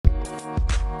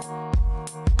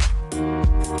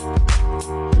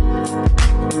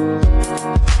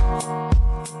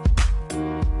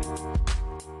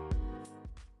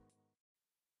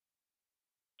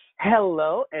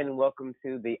Hello and welcome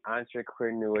to the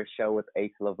Entrepreneur Show with Asa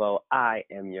Laveau. I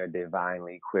am your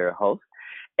divinely queer host,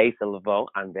 Asa Laveau.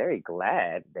 I'm very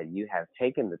glad that you have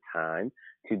taken the time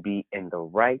to be in the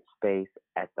right space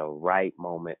at the right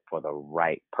moment for the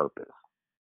right purpose.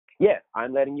 Yes,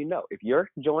 I'm letting you know. If you're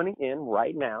joining in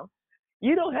right now,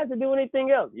 you don't have to do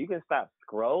anything else. You can stop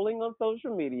scrolling on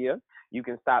social media. You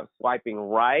can stop swiping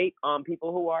right on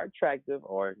people who are attractive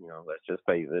or, let's just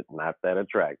face it, not that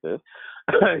attractive.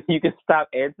 You can stop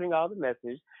answering all the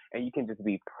messages and you can just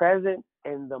be present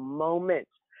in the moment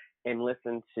and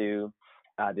listen to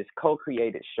this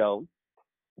co-created show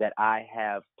that I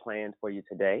have planned for you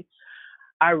today.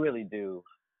 I really do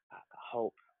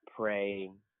hope,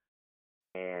 pray,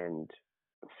 and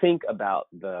think about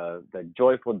the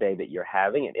joyful day that you're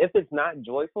having. And if it's not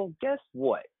joyful, guess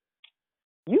what?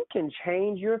 You can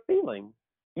change your feeling.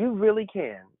 You really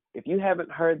can. If you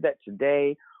haven't heard that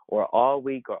today or all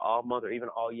week or all month or even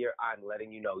all year, I'm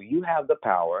letting you know you have the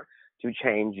power to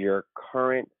change your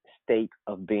current state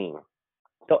of being.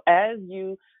 So as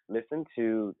you listen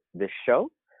to this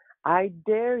show, I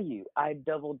dare you, I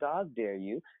double dog dare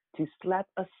you to slap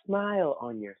a smile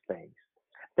on your face.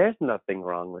 There's nothing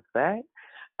wrong with that.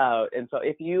 And so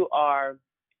if you are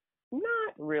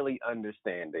not really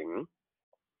understanding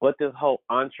what this whole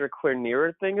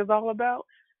entrepreneur thing is all about,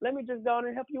 let me just go on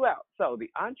and help you out. So the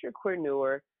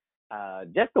entrepreneur,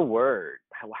 just the word,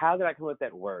 how did I come up with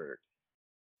that word?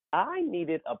 I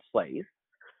needed a place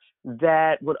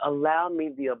that would allow me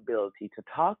the ability to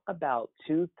talk about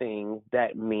two things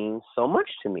that mean so much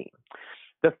to me.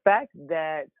 The fact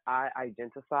that I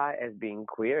identify as being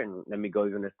queer, and let me go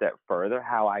even a step further,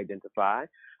 how I identify.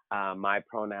 My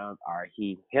pronouns are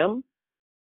he, him,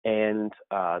 and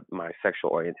my sexual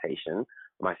orientation,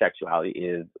 my sexuality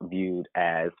is viewed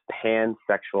as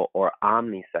pansexual or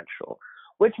omnisexual,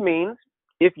 which means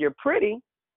if you're pretty,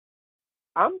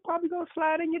 I'm probably going to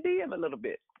slide in your DM a little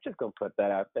bit. Just going to put that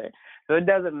out there. So it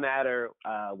doesn't matter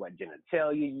what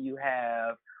genitalia you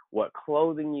have, what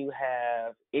clothing you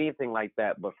have, anything like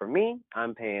that. But for me,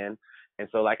 I'm pan. And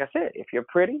so, like I said, if you're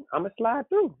pretty, I'm going to slide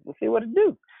through and see what it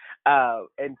do.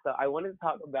 And so I wanted to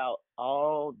talk about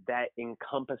all that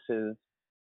encompasses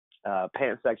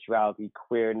pansexuality,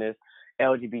 queerness,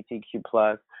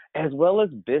 LGBTQ+, as well as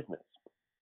business.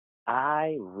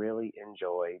 I really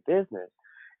enjoy business.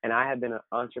 And I have been an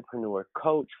entrepreneur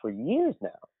coach for years now.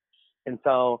 And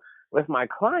so with my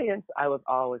clients, I was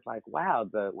always like, wow,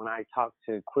 when I talk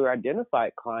to queer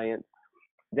identified clients,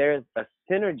 there's a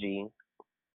synergy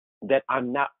that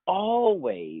I'm not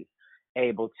always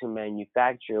able to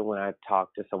manufacture when I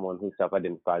talk to someone who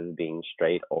self-identifies as being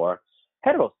straight or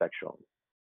heterosexual.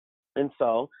 And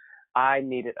so I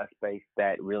needed a space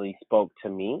that really spoke to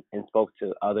me and spoke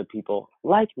to other people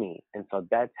like me. And so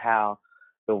that's how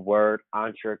the word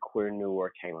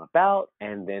entrepreneur came about,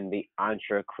 and then the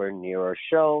Entrepreneur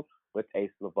Show with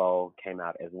Asa Laveau came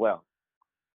out as well.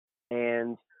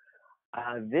 And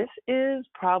this is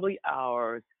probably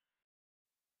our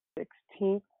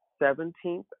 16th,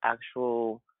 17th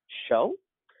actual show.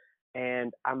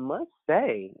 And I must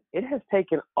say, it has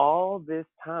taken all this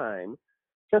time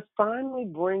to finally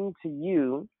bring to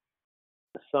you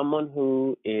someone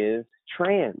who is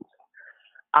trans.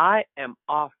 I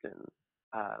often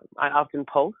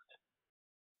post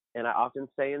and I often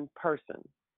say in person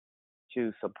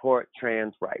to support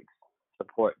trans rights,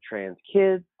 support trans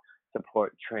kids,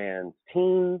 support trans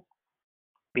teens,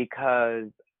 because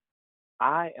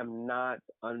I am not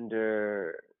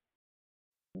under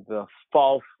the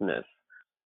falseness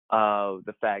of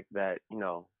the fact that,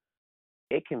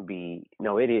 it can be,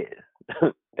 no, it is.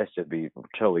 That should be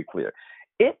totally clear.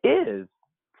 It is,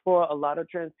 for a lot of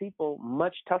trans people,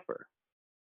 much tougher,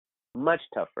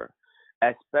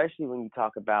 especially when you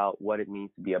talk about what it means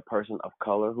to be a person of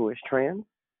color who is trans.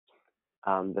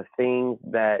 The things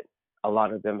that a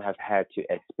lot of them have had to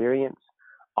experience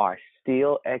are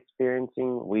still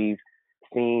experiencing. We've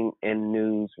seen in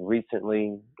news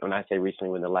recently, when I say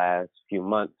recently, in the last few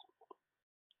months,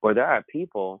 where there are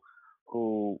people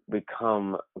who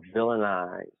become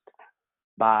villainized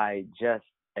by just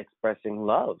expressing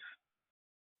love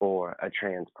for a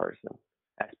trans person,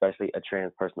 especially a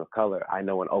trans person of color. I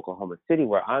know in Oklahoma City,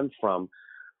 where I'm from,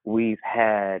 we've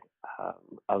had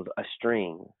a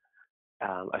string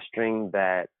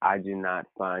that I do not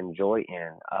find joy in,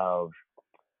 of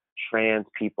trans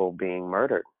people being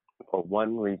murdered for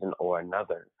one reason or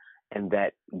another, and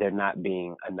that there not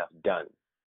being enough done.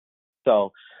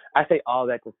 So I say all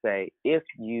that to say, if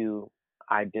you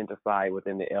identify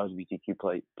within the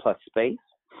LGBTQ plus space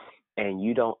and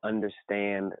you don't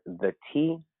understand the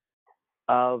T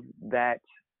of that,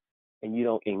 and you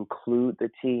don't include the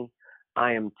T,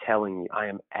 I am telling you, I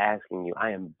am asking you,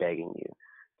 I am begging you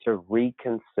to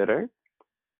reconsider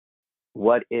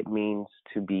what it means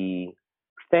to be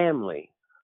family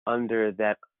under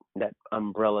that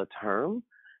umbrella term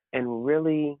and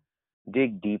really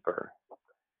dig deeper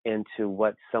into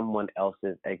what someone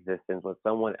else's existence, what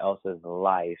someone else's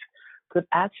life could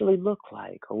actually look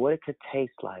like, or what it could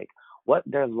taste like, what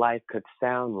their life could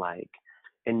sound like,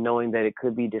 and knowing that it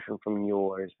could be different from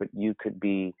yours, but you could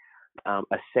be a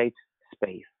safe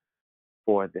space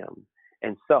for them.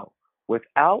 And so,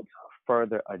 without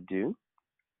further ado,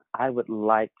 I would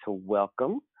like to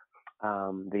welcome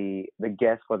the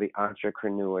guest for the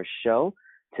Entrepreneur Show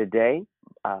today.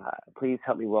 Please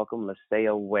help me welcome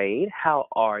LaSaia Wade. How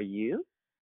are you?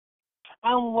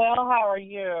 I'm well. How are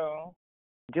you?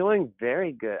 Doing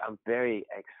very good. I'm very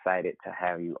excited to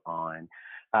have you on,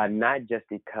 not just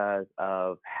because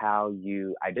of how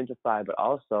you identify, but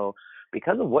also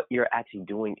because of what you're actually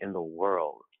doing in the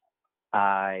world.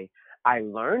 I I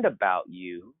learned about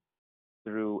you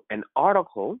through an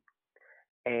article,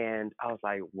 and I was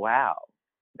like, wow,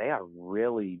 they are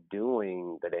really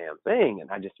doing the damn thing, and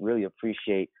I just really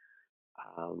appreciate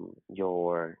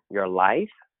your life,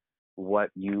 what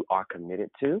you are committed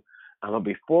to. But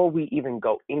before we even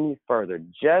go any further,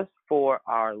 just for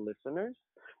our listeners,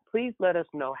 please let us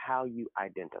know how you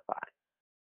identify.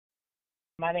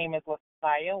 My name is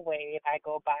LaSaia Wade. I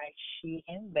go by she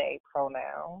and they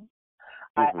pronouns.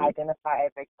 I Hmm. identify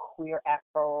as a queer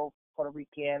Afro Puerto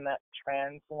Rican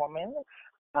trans woman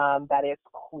that is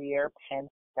queer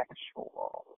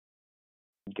pansexual.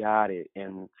 Got it.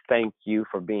 And thank you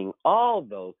for being all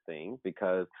those things,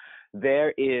 because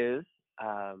there is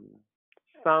um,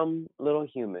 some little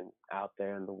human out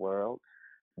there in the world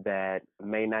that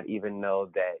may not even know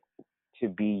that to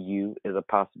be you is a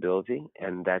possibility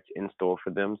and that's in store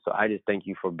for them. So I just thank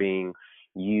you for being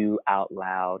you out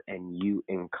loud and you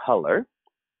in color.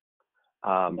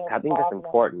 No I think that's problem.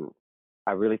 important.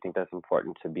 I really think that's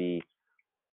important to be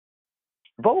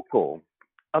vocal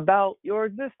about your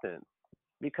existence,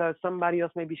 because somebody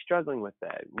else may be struggling with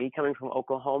that. Me coming from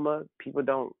Oklahoma, people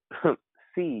don't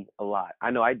see a lot. I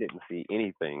know I didn't see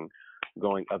anything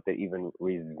growing up that even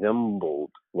resembled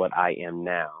what I am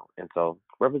now. And so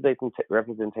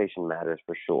representation matters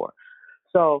for sure.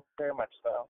 So, Very much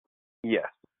so. yes.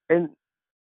 And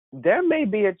there may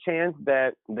be a chance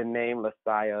that the name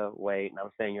LaSaia Wade, and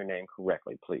I'm saying your name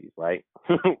correctly, please, right?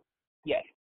 Yes.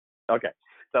 Okay.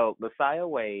 So LaSaia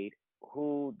Wade,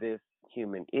 who this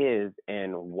human is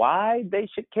and why they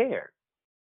should care.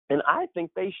 And I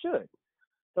think they should.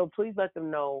 So please let them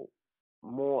know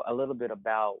a little bit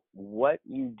about what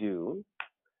you do,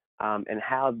 and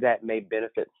how that may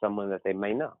benefit someone that they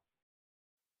may know.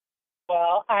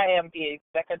 Well, I am the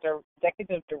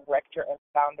executive director and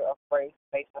founder of Race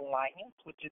Based Alliance,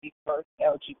 which is the first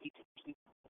LGBTQ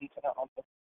center on the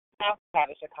south side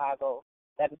of Chicago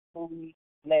that is fully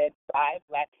led by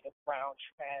Black and Brown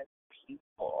trans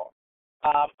people.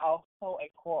 Also a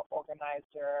core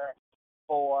organizer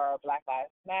for Black Lives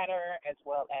Matter as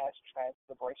well as Trans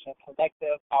Liberation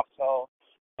Collective. Also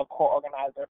a core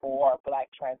organizer for Black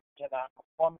Transgender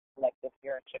Performance Collective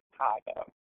here in Chicago.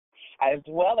 As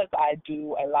well as I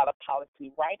do a lot of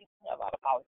policy writing, a lot of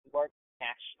policy work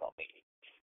nationally.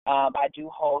 I do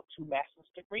hold two master's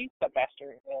degrees, a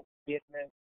master in business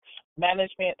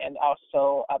management and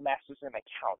also a master's in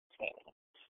accounting.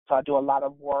 So I do a lot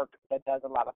of work that does a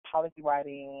lot of policy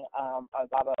writing, a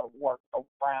lot of work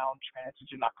around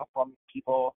transgender non-conforming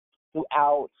people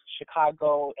throughout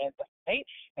Chicago and the state,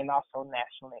 and also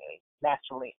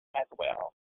nationally as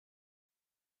well.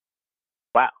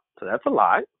 Wow. So that's a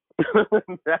lot.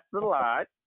 That's a lot.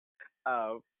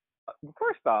 Uh,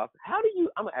 First off, I'm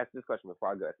going to ask this question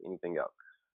before I go to anything else.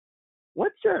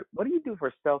 What do you do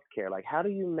for self-care? Like, how do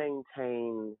you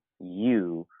maintain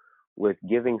you with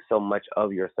giving so much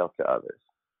of yourself to others?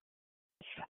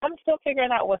 I'm still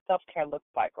figuring out what self care looks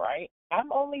like, right?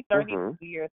 I'm only Hmm. 32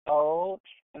 years old,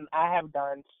 and I have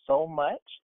done so much.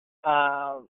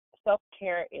 Self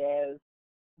care is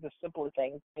the simple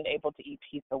things, being able to eat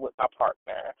pizza with my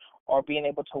partner, or being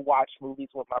able to watch movies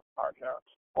with my partner,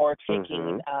 or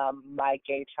taking Hmm. my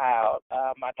gay child,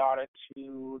 my daughter,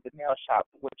 to the nail shop,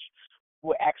 which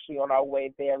we're actually on our way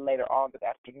there later on this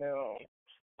afternoon.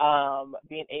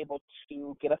 Being able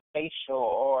to get a facial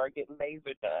or get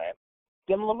laser done.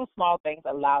 Them little small things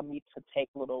allow me to take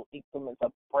little increments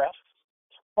of breath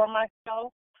for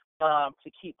myself, to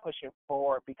keep pushing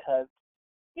forward because,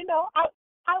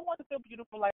 I want to feel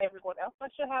beautiful like everyone else. I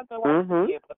should have the right to Hmm.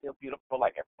 be able to feel beautiful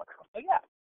like everyone else. So, yeah.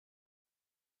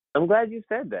 I'm glad you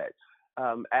said that.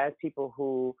 As people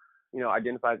who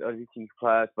identify as LGBT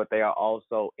plus, but they are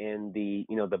also in the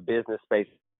business space,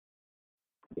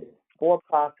 for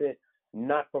profit,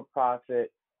 not for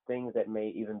profit, things that may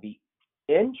even be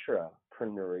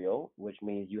intrapreneurial, which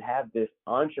means you have this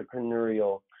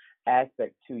entrepreneurial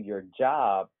aspect to your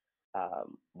job,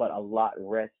 but a lot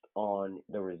rests on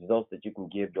the results that you can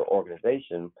give your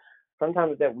organization.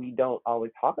 Sometimes that we don't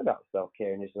always talk about self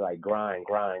care, and it's just like grind,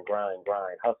 grind, grind,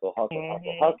 grind, hustle, hustle,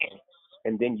 hustle, Mhm. hustle,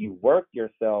 and then you work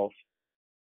yourself.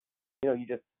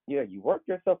 You work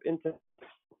yourself into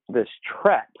this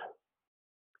trap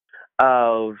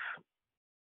of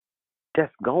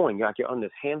just going. You're on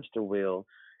this hamster wheel,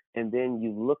 and then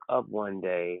you look up one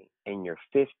day and you're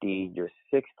 50, you're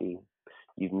 60.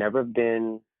 You've never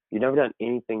done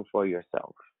anything for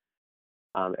yourself.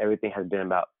 Everything has been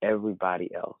about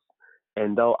everybody else.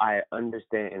 And though I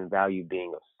understand and value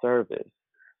being of service,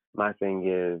 my thing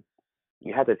is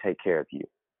you have to take care of you.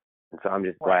 And so I'm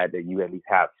just Right. glad that you at least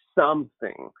have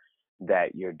something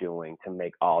that you're doing to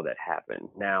make all that happen.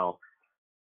 Now,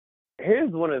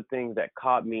 here's one of the things that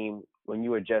caught me when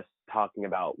you were just talking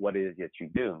about what it is that you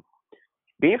do.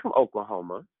 Being from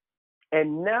Oklahoma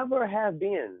and never have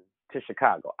been to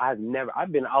Chicago. I've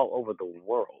been all over the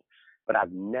world, but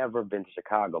I've never been to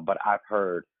Chicago. But I've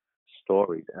heard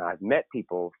stories and I've met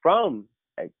people from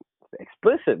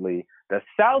explicitly the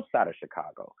south side of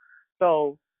Chicago.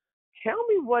 So tell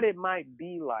me what it might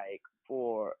be like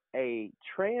for a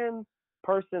trans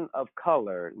person of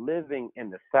color living in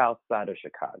the south side of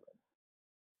Chicago.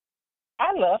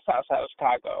 I love Southside of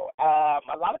Chicago.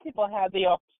 A lot of people have their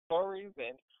own stories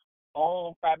and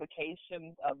own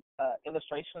fabrications of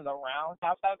illustrations around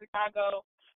Southside of Chicago.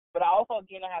 But I also,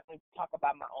 again, I have to talk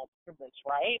about my own privilege,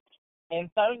 right? In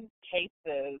certain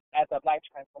cases, as a black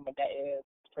trans woman that is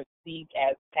perceived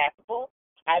as passable,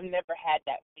 I've never had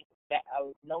that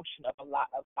notion of a lot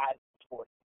of violence towards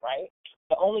me, right?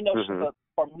 The only notion Mhm.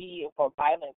 for me for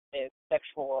violence is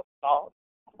sexual assault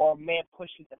or men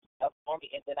pushing themselves on me,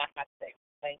 and then I have to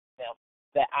explain to them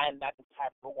that I'm not the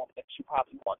type of woman that you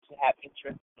probably want to have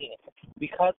interest in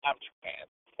because I'm trans.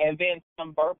 And then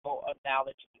some verbal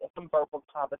analogy, some verbal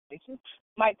conversations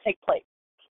might take place,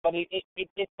 but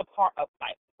it's a part of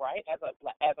life, right? As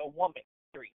a woman,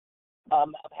 period,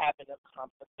 of having a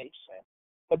conversation.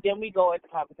 But then we go into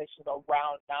conversations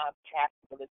around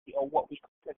non-passability or what we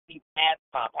perceive as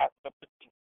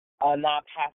non-passability,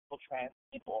 non-passable trans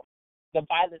people. The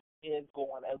violence is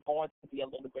going to be a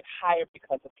little bit higher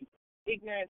because of people's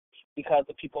ignorance, because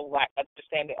of people lack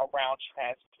understanding around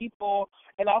trans people,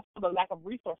 and also the lack of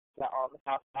resources that are on the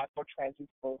South Side for trans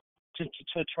people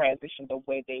to transition the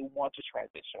way they want to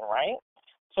transition, right?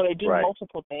 So they do Right.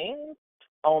 multiple things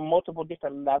on multiple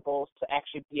different levels to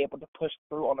actually be able to push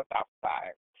through on the South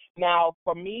Side. Now,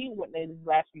 for me, in these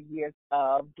last few years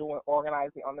of doing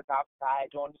organizing on the South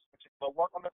Side, doing this particular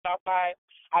work on the South Side,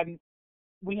 I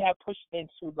we have pushed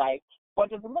into like what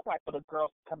does it look like for the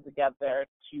girls to come together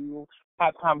to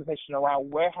have conversation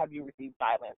around where have you received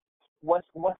violence? What's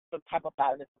the type of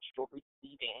violence that you're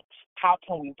receiving? How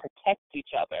can we protect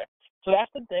each other? So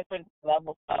that's the different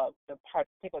levels of the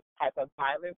particular type of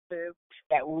violences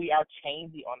that we are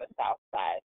changing on the South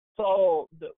Side. So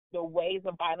the ways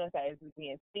of violence that is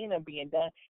being seen and being done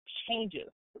changes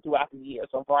throughout the years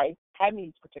of right having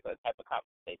these particular type of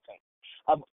conversations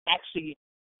of actually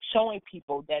showing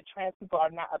people that trans people are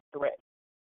not a threat.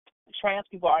 Trans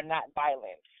people are not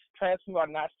violent. Trans people are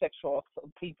not sexual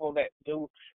people that do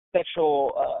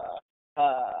sexual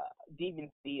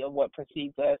deviancy of what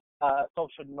perceived as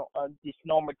social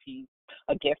disnormities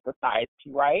against society,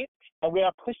 right? And we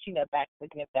are pushing it back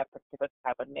against that particular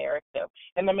type of narrative.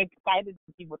 And I'm excited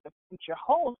to see what the future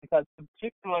holds because the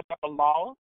particular type of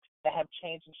laws that have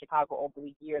changed in Chicago over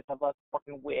the years of us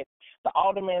working with the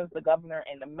aldermen, the governor,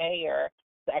 and the mayor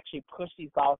to actually push these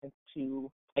laws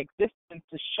into existence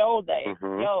to show that,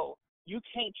 Mhm. yo, you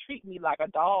can't treat me like a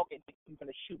dog and think you're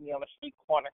gonna shoot me on the street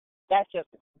corner. That's just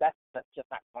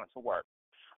not going to work.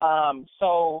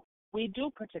 So we do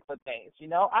particular things.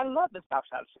 I love the South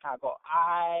Side of Chicago.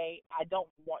 I don't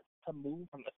want to move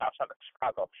from the South Side of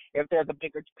Chicago. If there's a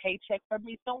bigger paycheck for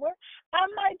me somewhere, I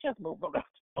might just move around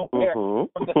somewhere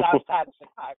Mhm. from the South Side of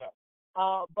Chicago.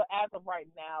 But as of right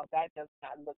now, that does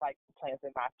not look like the plans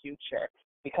in my future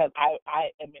because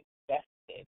I am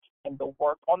invested in the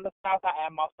work on the South Side. I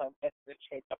am also invested in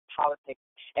change the politics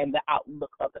and the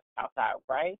outlook of the South Side,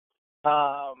 right?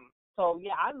 So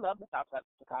yeah, I love the South Side of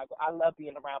Chicago. I love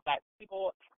being around black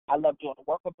people. I love doing the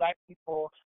work with black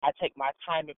people. I take my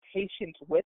time and patience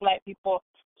with black people.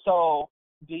 So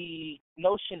the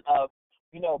notion of,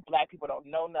 black people don't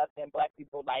know nothing, black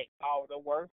people like all the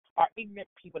work are ignorant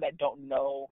people that don't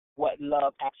know what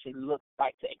love actually looks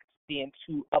like to extend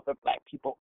to other Black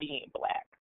people being Black.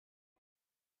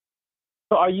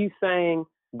 So are you saying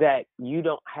that you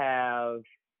don't have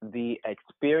the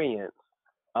experience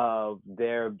of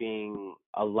there being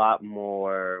a lot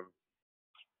more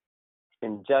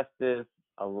injustice,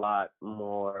 a lot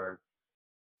more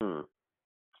Now,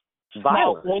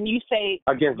 violence when you say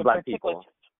against the Black particular, people?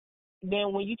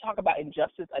 then when you talk about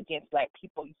injustice against Black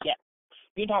people, yes,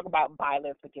 you talk about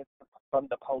violence against from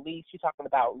the police. You're talking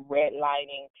about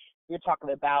redlining. You're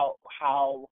talking about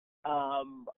how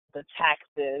the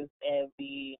taxes and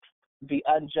the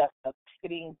unjust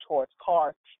ticketing towards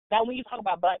cars. Now, when you talk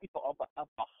about Black people of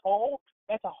a whole,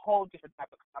 that's a whole different type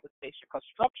of conversation. Because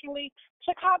structurally,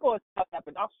 Chicago is fucked up,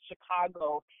 and also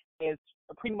Chicago is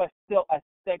pretty much still a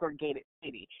segregated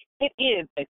city. It is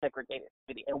a segregated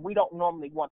city, and we don't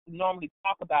normally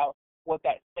talk about what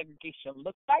that segregation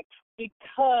looks like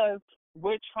because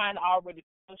we're trying to already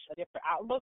push a different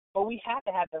outlook. But we have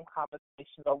to have them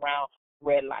conversations around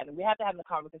redlining. We have to have the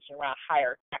conversation around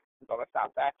higher taxes on the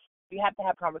South Side. We have to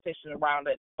have conversations around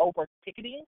it over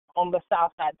ticketing on the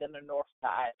South Side than the North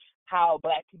Side. How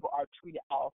Black people are treated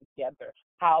all together.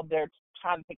 How they're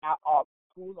trying to take out all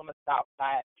schools on the South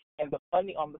Side, and the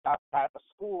funding on the South Side for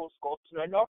schools goes to the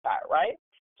North Side, right?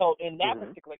 So in that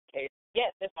particular case,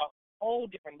 yes, there's a whole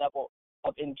different level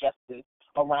of injustice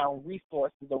around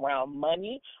resources, around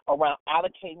money, around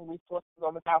allocating resources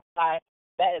on the South Side.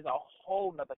 That is a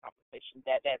whole nother conversation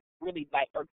that really like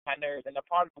irks my nerves and a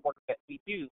part of the work that we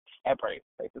do at Brave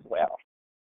Space as well.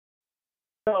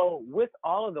 So with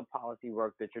all of the policy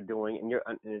work that you're doing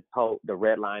and it's whole the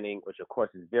redlining, which of course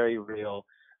is very real,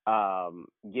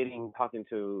 talking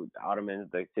to the aldermen,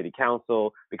 the city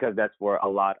council, because that's where a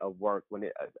lot of work when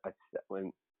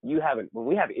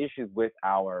we have issues with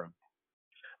our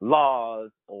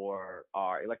laws or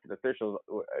our elected officials,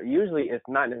 usually it's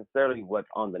not necessarily what's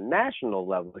on the national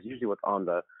level, it's usually what's on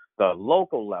the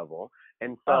local level.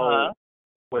 And so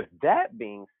with that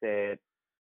being said,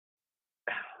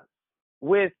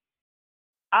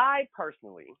 I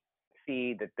personally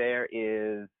see that there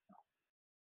is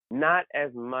not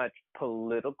as much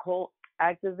political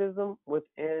activism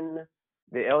within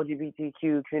the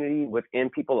LGBTQ community, within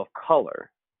people of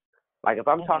color. Like if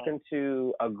I'm talking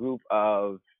to a group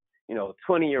of,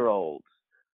 20-year-olds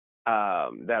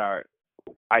that are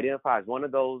identified as one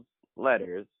of those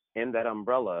letters in that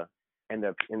umbrella and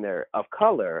they're of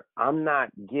color, I'm not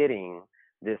getting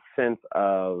this sense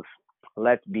of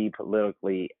let's be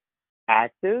politically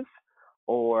active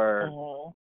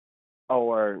or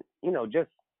just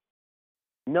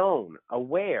known,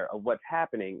 aware of what's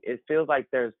happening. It feels like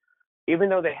there's, even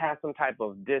though they have some type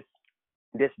of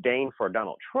disdain for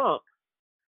Donald Trump,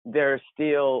 there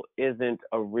still isn't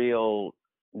a real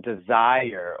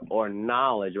desire or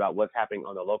knowledge about what's happening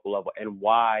on the local level and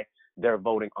why they're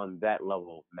voting on that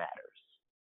level matters.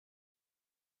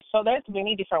 So there's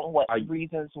many different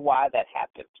reasons why that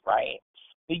happens, right?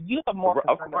 The youth are more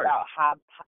concerned about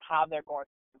how they're going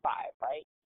to survive, right?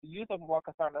 The youth are more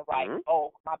concerned of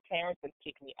oh, my parents have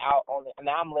kicked me out and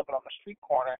now I'm living on the street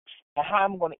corner, and how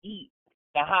I'm going to eat,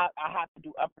 and how I have to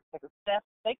do unprotected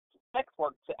sex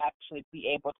work to actually be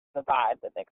able to survive the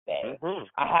next day.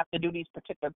 I have to do these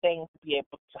particular things to be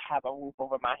able to have a roof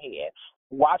over my head.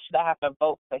 Why should I have to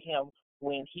vote for him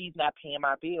when he's not paying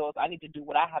my bills? I need to do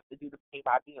what I have to do to pay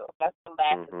my bills. That's the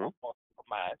last thing on most people's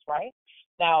minds, right?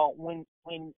 Now, when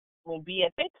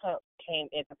BSA came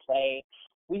into play,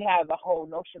 we have the whole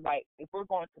notion like if we're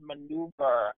going to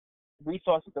maneuver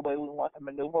resources the way we want to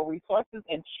maneuver resources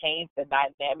and change the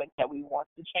dynamic that we want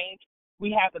to change,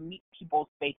 we have to meet people's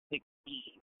basic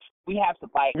needs. We have to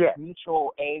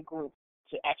mutual aid groups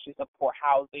to actually support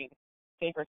housing,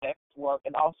 safer sex work,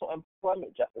 and also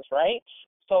employment justice, right?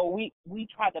 So we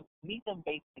try to meet them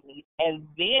basic needs and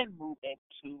then move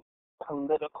into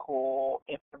political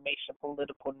information,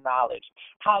 political knowledge,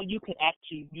 how you can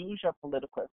actually use your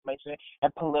political information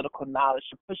and political knowledge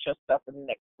to push yourself to the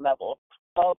next level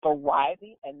of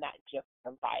thriving and not just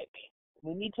surviving.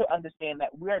 We need to understand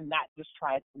that we're not just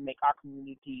trying to make our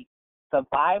community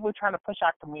survive, we're trying to push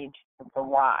our community to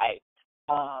thrive.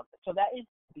 So that is,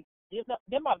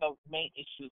 them are the main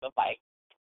issues of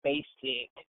basic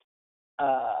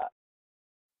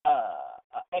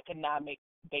economic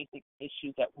basic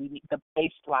issues that we need, the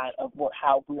baseline of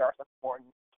how we are supporting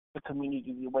the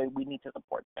community the way we need to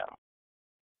support them.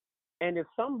 And if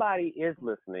somebody is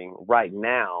listening right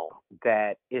now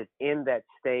that is in that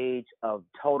stage of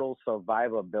total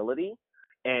survivability,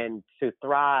 and to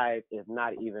thrive is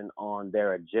not even on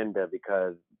their agenda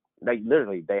because they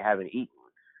haven't eaten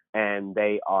and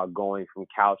they are going from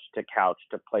couch to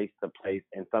place,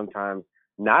 and sometimes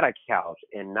not a couch,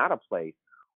 and not a place,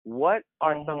 what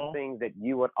are some Mhm. things that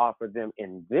you would offer them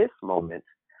in this moment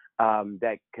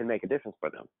that can make a difference for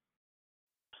them?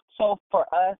 So for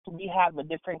us, we have the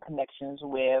different connections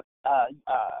with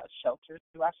shelters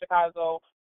throughout Chicago,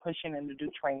 pushing them to do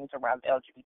trainings around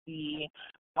LGBT.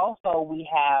 Also, we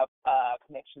have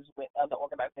connections with other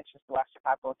organizations throughout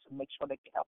Chicago to make sure they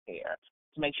get health care,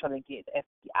 to make sure they get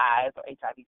STIs or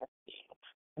HIV testing,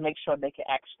 to make sure they can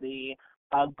actually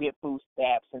get food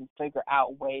stamps and figure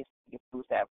out ways to get food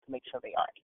stamps to make sure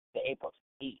they're able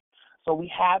to eat. So we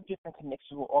have different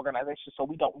connections with organizations, so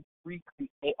we don't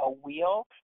recreate a wheel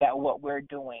that what we're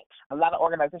doing. A lot of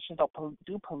organizations don't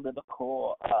do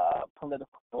political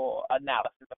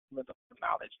analysis or political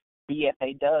knowledge.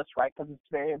 BSA does, right? Because it's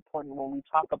very important when we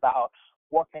talk about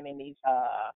working in these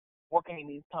working in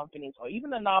these companies or even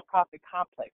the nonprofit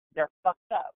complex. They're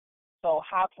fucked up. So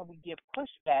how can we give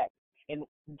pushback and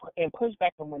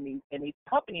pushback from when these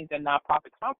companies and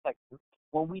nonprofit complexes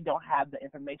when we don't have the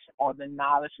information or the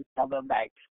knowledge to tell them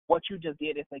like what you just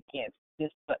did is against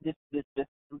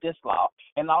this law,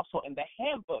 and also in the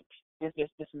handbook, this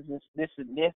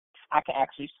and this, I can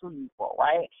actually sue you for,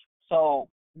 right? So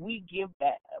we give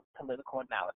that political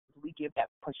analysis. We give that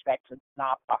pushback to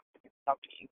nonprofit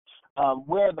companies.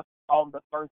 We're on the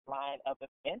first line of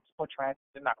defense for trans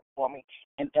and not conforming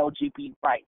and LGBT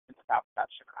rights in South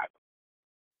Chicago.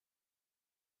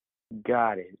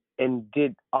 Got it. And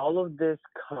did all of this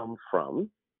come from,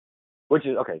 which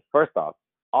is okay, first off,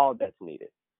 all that's needed.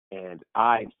 And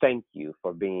I thank you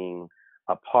for being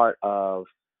a part of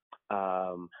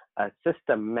a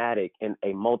systematic and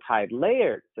a multi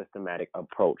layered systematic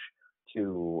approach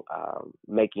to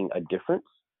making a difference.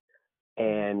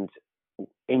 And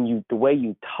the way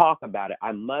you talk about it,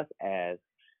 I must ask,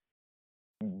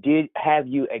 have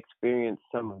you experienced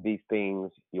some of these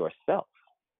things yourself?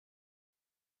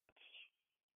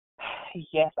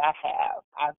 Yes, I have.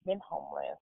 I've been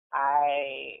homeless.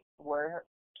 I were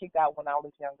kicked out when I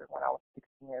was younger, when I was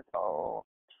 16 years old.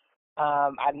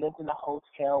 I lived in a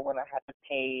hotel when I had to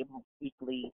pay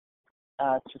weekly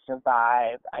to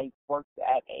survive. I worked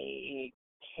at a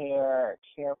care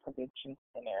prevention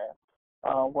center,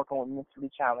 working with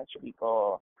mentally challenged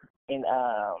people, and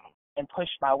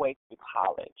pushed my way through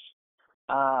college.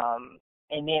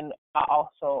 And then I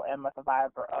also am a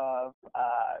survivor of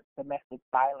domestic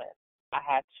violence. I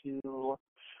had to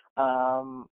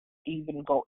even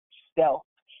go stealth.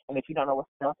 And if you don't know what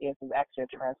stealth is, it's actually a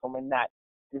trans woman not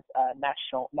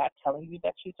telling you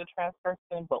that she's a trans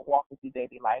person, but walking through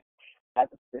daily life as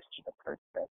a cisgender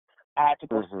person. I had to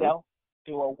go Mm-hmm. stealth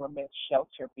to a women's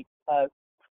shelter because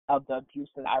of the abuse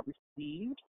that I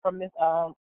received from this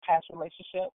past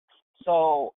relationship.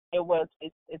 So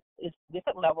it's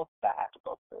different levels that I have to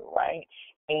go through, right?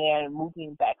 And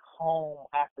moving back home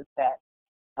after that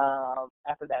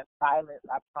violence,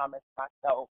 I promised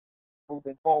myself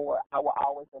moving forward, I will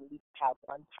always at least have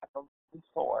one type of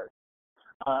resource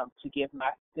to give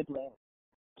my siblings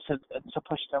to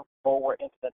push them forward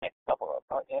into the next level of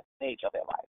or next stage of their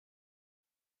life.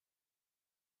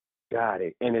 Got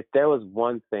it. And if there was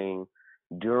one thing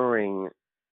during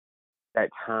that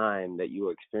time that you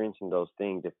were experiencing those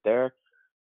things, if there,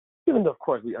 even though of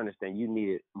course we understand you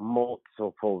needed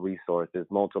multiple resources,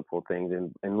 multiple things,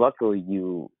 and luckily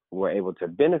you were able to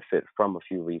benefit from a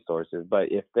few resources.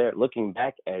 But if they're looking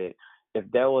back at it, if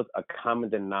there was a common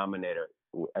denominator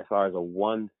as far as a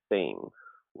one thing,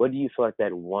 what do you feel like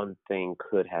that one thing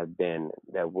could have been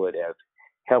that would have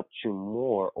helped you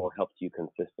more or helped you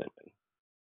consistently?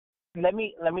 Let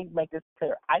me make this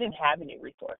clear. I didn't have any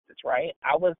resources, right?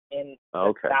 I was in the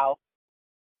Okay. South,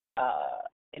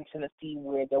 in Tennessee,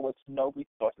 where there was no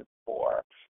resources for,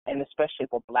 and especially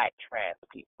for Black trans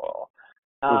people.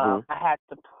 Mhm. I had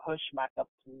to push myself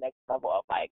to the next level of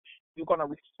like, you're gonna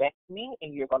respect me,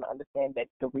 and you're gonna understand that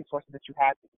the resources that you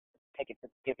have, take it to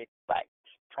give it to like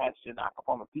transgender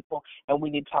non-conforming people, and we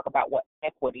need to talk about what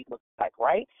equity looks like,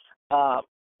 right? Um,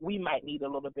 we might need a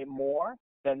little bit more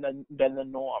than the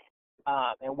norm,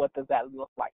 and what does that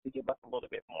look like to give us a little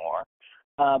bit more,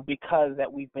 because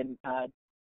that we've been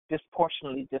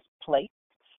disproportionately displaced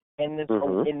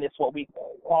Mhm. in this what we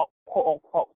quote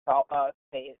unquote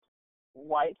say is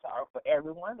rights are for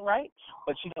everyone, right?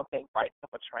 But you don't think rights are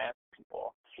for trans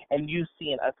people, and you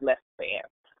seeing us less than.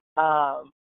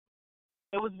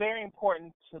 It was very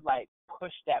important to like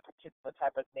push that particular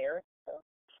type of narrative,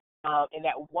 and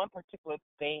that one particular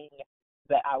thing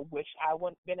that I wish I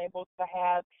wouldn't been able to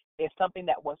have is something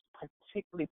that was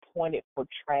particularly pointed for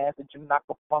trans and gender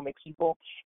non-conforming people,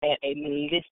 and a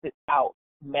listed out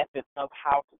method of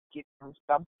how to get through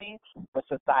something, but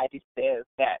society says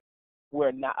that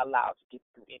we're not allowed to get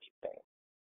through anything.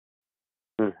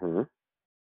 Mhm.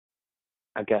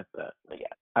 I get that. Yeah.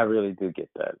 I really do get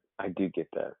that. I do get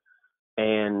that.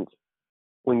 And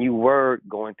when you were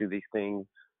going through these things,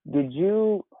 did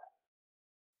you?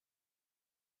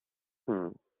 Hmm.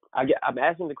 I'm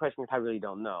asking the question because I really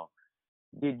don't know.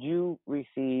 Did you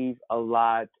receive a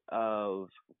lot of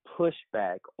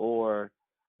pushback or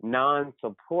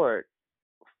non-support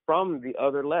from the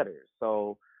other letters?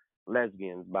 So,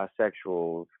 lesbians,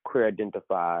 bisexuals, queer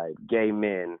identified, gay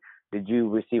men. Did you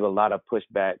receive a lot of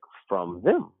pushback from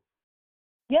them?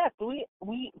 Yes, we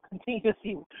continue to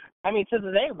see. I mean, to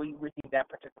today we receive that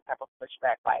particular type of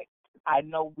pushback. Like I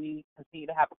know we continue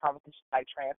to have a conversation like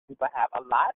trans people have a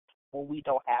lot when we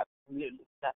don't have really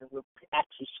nothing. We're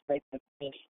actually scraping the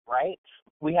pennies, right?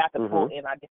 We have to pull Mhm. in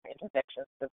our different intersections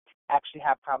to actually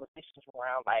have conversations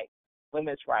around like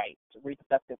women's rights,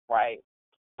 reproductive rights,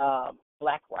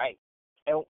 black rights,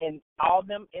 and all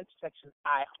them intersections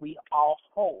we all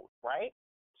hold, right?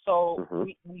 So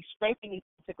Mhm. we scraping these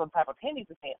particular type of pennies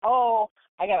and saying, oh,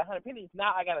 I got 100 pennies,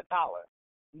 now I got $1.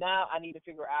 Now I need to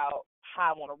figure out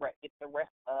how I want to get the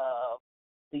rest of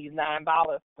these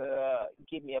 $9 to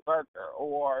give me a burger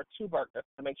or two burgers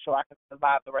to make sure I can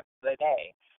survive the rest of the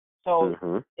day. So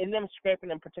Mhm. in them scraping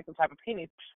them particular type of pennies,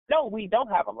 no, we don't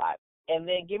have a lot. And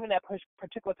then giving that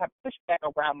particular type of pushback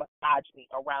around misogyny,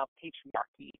 around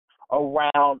patriarchy,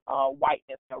 around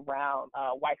whiteness, around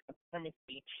white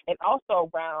supremacy, and also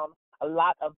around a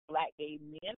lot of black gay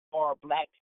men or black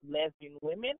lesbian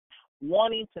women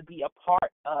wanting to be a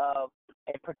part of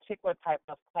a particular type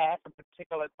of class, a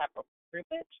particular type of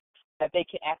privilege that they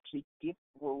can actually get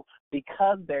through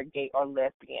because they're gay or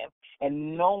lesbian,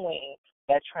 and knowing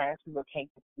that trans people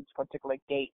can't get these particular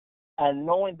gates, and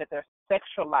knowing that they're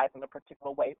sexualized in a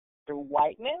particular way through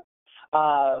whiteness,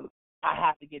 I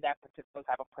have to get that particular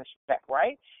type of pushback,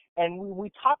 right? And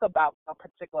we talk about a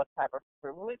particular type of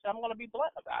privilege. I'm going to be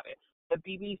blunt about it. The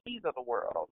BBCs of the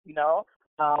world,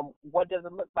 what does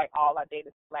it look like all our data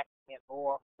is black men,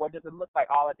 or what does it look like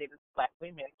all our data is black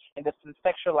women, and this is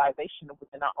sexualization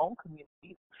within our own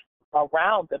communities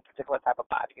around the particular type of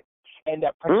bodies, and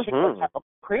that particular Mhm. type of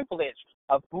privilege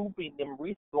of moving them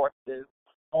resources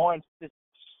on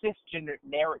cisgender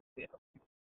narrative.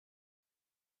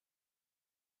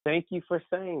 Thank you for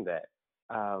saying that.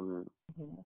 Um,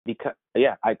 Mm-hmm. because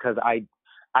yeah,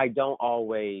 I don't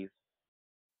always.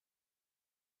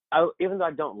 Even though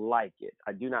I don't like it,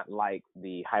 I do not like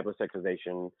the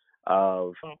hypersexualization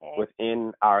of Mm-hmm.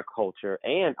 within our culture,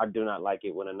 and I do not like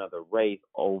it when another race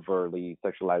overly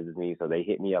sexualizes me. So they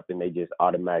hit me up and they just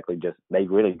automatically they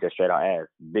really just straight out ask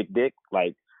big dick.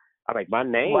 Like I'm like my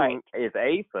Right. name is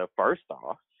Asa. First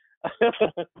off,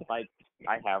 like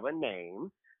I have a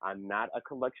name. I'm not a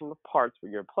collection of parts for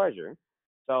your pleasure.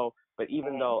 So, but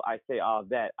even Mm-hmm. though I say all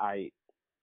that,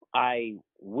 I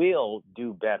will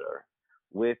do better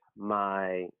with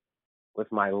my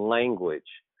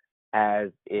language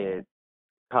as it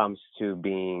comes to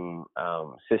being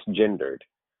cisgendered.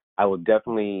 I will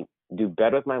definitely do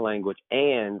better with my language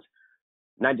and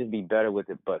not just be better with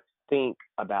it, but think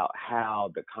about how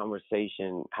the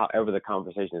conversation, however the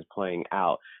conversation is playing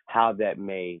out, how that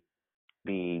may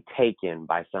be taken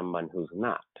by someone who's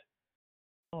not.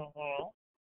 Mm-hmm.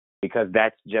 Because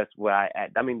that's just what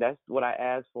I mean, that's what I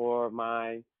ask for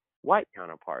my white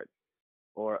counterparts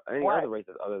or any other Right.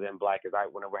 races other than black is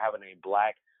when we're having a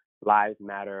Black Lives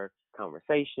Matter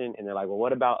conversation and they're like, well,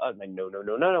 what about us? I'm like, no, no,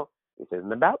 no, no, no. This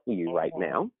isn't about you right Mm-hmm.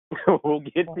 now. We'll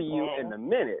get to you Mm-hmm. in a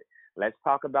minute. Let's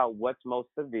talk about what's most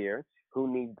severe,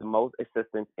 who needs the most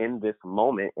assistance in this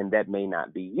moment, and that may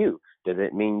not be you. Does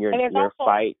it mean And your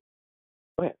fight?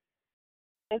 Go ahead.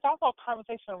 it's also a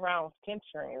conversation around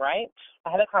censoring, right?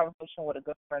 I had a conversation with a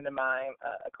good friend of mine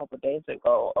a couple of days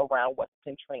ago around what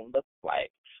censoring looks like.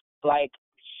 Like,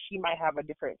 she might have a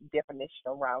different definition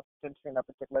around censoring a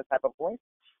particular type of voice,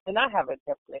 and I have a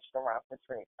definition around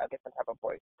censoring a different type of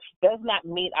voice. Does not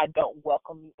mean I don't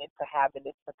welcome you into having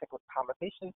this particular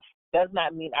conversation. Does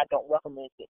not mean I don't welcome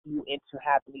you into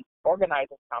having these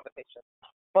organizing conversations.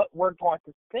 But we're going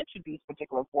to censor these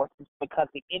particular voices because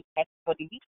the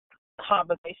inequity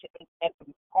conversation and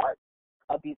equity part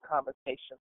of these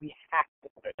conversations, we have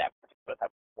to consider that particular type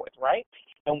of voice, right?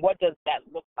 And what does that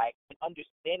look like in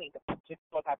understanding the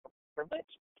particular type of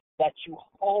privilege that you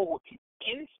hold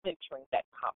in centering that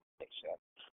conversation?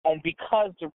 And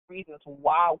because the reasons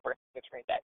why we're centering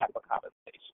that type of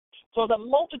conversation. So the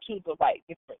multitudes of like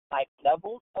different like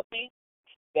levels of things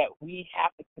that we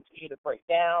have to continue to break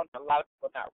down. A lot of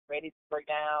people are not ready to break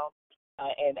down,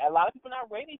 and a lot of people are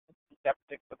not ready to see that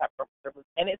particular type of privilege,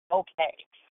 and it's okay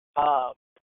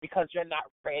because you're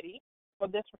not ready for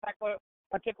this particular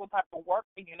particular type of work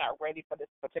and you're not ready for this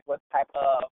particular type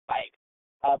of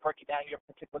breaking down your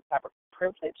particular type of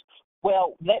privilege,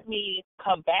 well, let me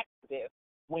come back to this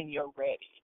when you're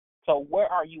ready. So where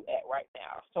are you at right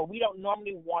now? So we don't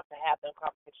normally want to have the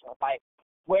conversation of like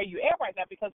where you at right now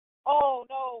because, oh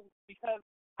no, because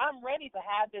I'm ready to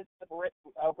have this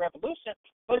revolution,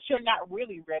 but you're not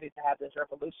really ready to have this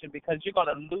revolution because you're going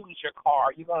to lose your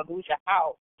car, you're going to lose your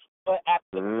house. But after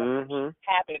the revolution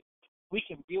happens, we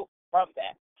can build from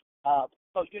that.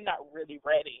 So you're not really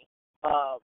ready.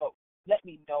 But let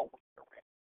me know when you're ready.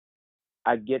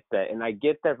 I get that, and I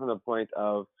get that from the point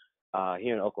of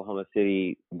here in Oklahoma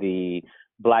City, the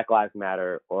Black Lives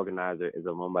Matter organizer is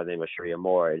a woman by the name of Sharia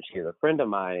Moore, and she's a friend of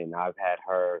mine, and I've had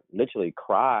her literally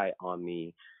cry on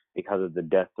me because of the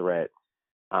death threats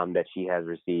that she has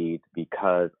received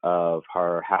because of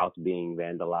her house being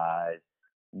vandalized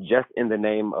just in the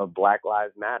name of Black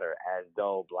Lives Matter, as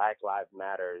though Black Lives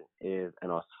Matter is an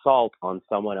assault on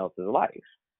someone else's life.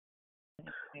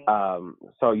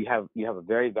 So you have a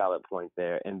very valid point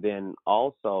there. And then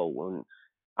also when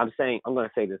I'm going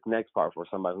to say this next part for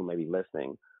somebody who may be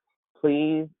listening,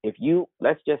 please,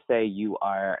 let's just say you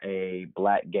are a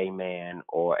Black gay man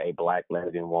or a Black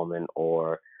lesbian woman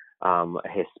or a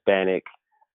Hispanic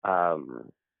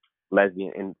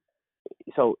lesbian, and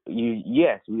so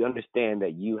yes, we understand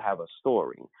that you have a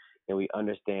story, and we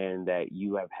understand that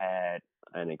you have had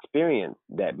an experience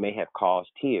that may have caused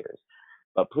tears,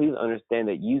 but please understand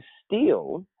that you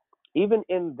still, even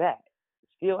in that,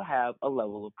 still have a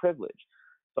level of privilege.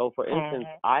 So, for instance,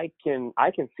 I can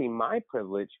see my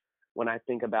privilege when I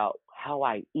think about how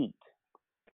I eat.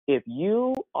 If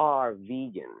you are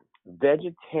vegan,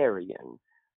 vegetarian,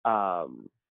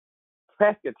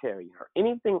 pescatarian, or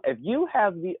anything, if you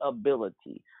have the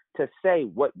ability to say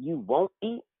what you won't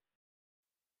eat,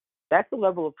 that's a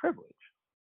level of privilege.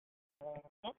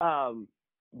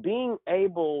 Being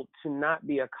able to not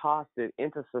be accosted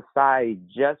into society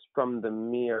just from the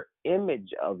mere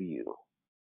image of you,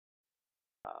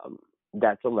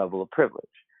 that's a level of privilege.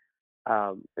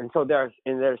 And so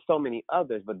there's so many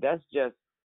others, but that's just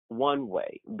one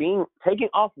way. Taking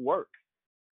off work,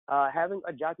 having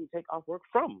a job you take off work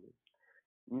from,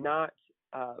 not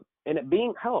and it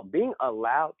being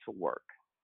allowed to work.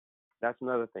 That's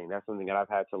another thing. That's something that I've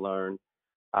had to learn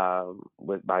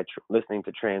by listening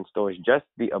to trans stories. Just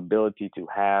the ability to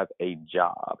have a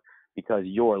job, because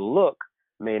your look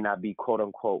may not be quote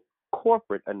unquote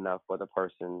corporate enough for the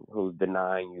person who's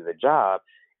denying you the job,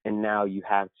 and now you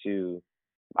have to,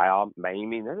 by any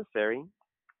means necessary,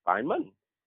 find money,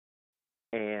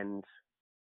 and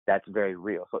that's very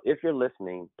real. So if you're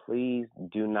listening, please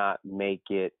do not make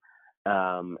it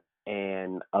an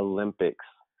Olympics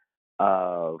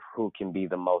of who can be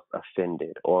the most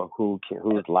offended or whose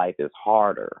life is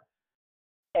harder.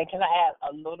 And can I add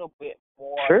a little bit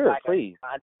more? Sure, please.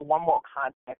 One more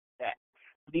context to that.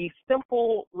 The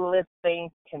simple little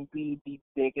things can be the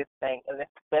biggest thing, and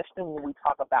especially when we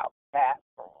talk about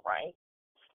bathroom, right?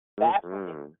 Bathroom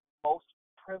is the most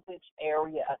privileged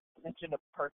area a cisgender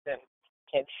person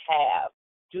can have,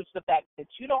 due to the fact that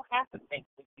you don't have to think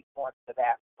when you go into the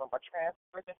bathroom. A trans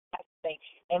person has to think,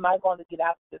 am I going to get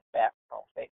out of this bathroom?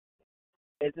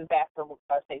 Is this bathroom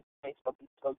safe space for me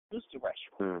to go use the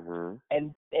restroom?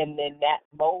 And in that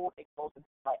mode, it goes into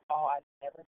like, oh, I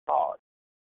never thought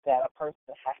that a person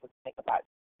has to think about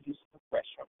using the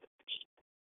restroom.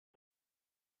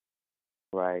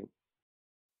 Right.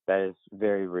 That is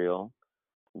very real,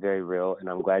 and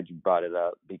I'm glad you brought it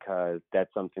up, because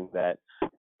that's something that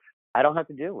I don't have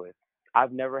to deal with.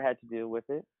 I've never had to deal with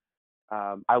it.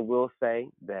 I will say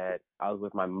that I was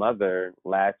with my mother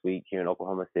last week here in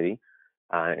Oklahoma City,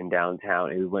 in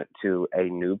downtown, and we went to a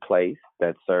new place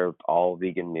that served all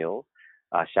vegan meals.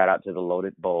 Shout out to the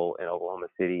Loaded Bowl in Oklahoma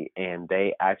City, and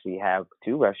they actually have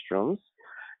 2 restrooms,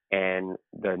 and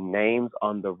the names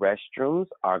on the restrooms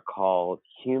are called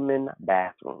human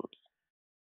bathrooms.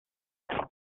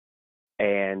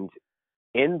 And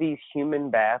in these human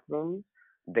bathrooms,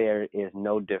 there is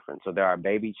no difference. So there are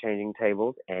baby changing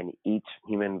tables in each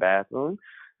human bathroom.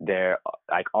 There,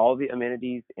 like, all the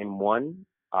amenities in one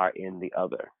are in the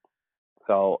other.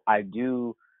 So I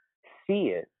do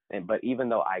see it, but even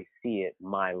though I see it,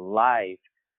 my life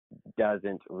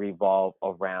doesn't revolve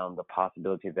around the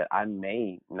possibility that I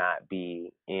may not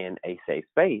be in a safe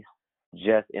space,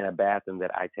 just in a bathroom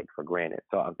that I take for granted.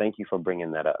 So thank you for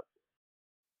bringing that up.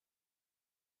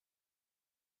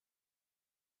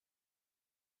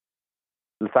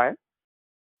 LaSaia?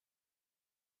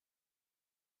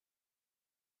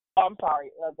 Oh, I'm sorry.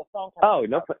 The phone. Oh,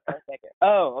 no.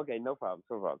 Oh, okay. No problem.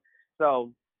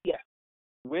 So yeah.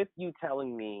 with you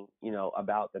telling me,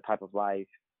 about the type of life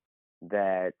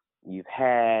that you've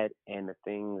had and the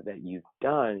things that you've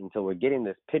done, and so we're getting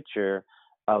this picture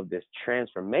of this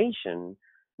transformation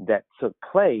that took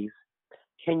place.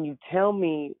 Can you tell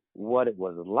me what it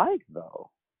was like, though,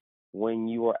 when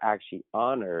you were actually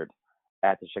honored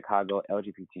at the Chicago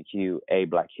LGBTQA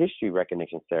Black History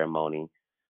Recognition Ceremony,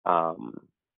 um,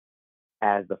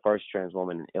 as the first trans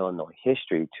woman in Illinois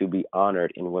history to be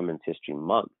honored in Women's History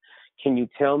Month? Can you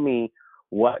tell me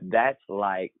what that's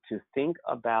like, to think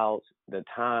about the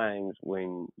times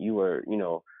when you were,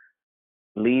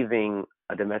 leaving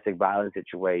a domestic violence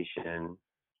situation,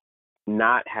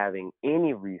 not having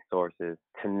any resources,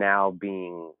 to now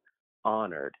being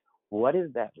honored? What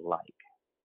is that like?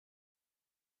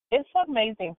 It's an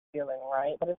amazing feeling,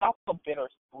 right? But it's also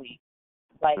bittersweet.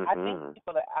 Like, I thank Mhm. you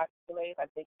for the accolades, I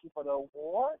thank you for the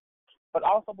awards, but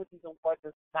also with these awards,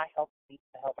 it's not helping me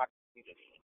to help my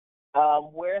community.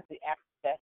 Where's the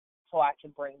access so I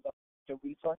can bring the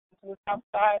resources to the South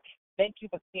Side? Thank you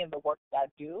for seeing the work that I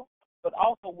do, but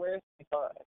also where's the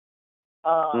funds?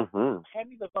 Mhm. Hand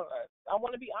me the funds. I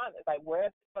want to be honest. Like,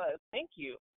 where's the funds? Thank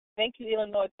you. Thank you,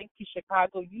 Illinois. Thank you,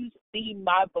 Chicago. You see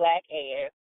my black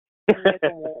ass in this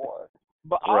award.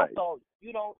 But Right. also,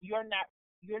 you're not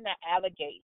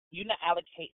allocating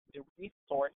the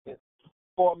resources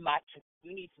for my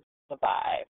community to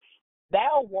survive. That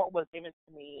award was given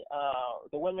to me,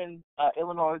 the women,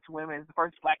 Illinois women's, the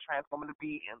first black trans woman to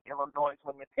be in Illinois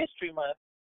Women's History Month.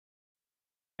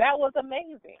 That was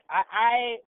amazing.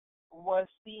 I was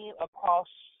seen across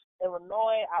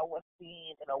Illinois. I was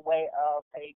seen in a way of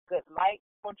a good light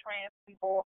for trans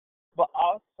people, but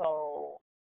also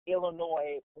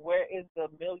Illinois. Where is the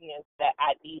millions that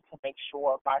I need to make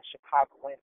sure my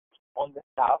Chicagoans on the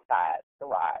South Side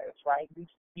thrives? Right?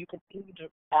 You continue to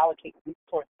allocate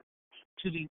resources to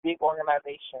these big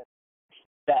organizations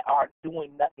that are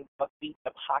doing nothing but feed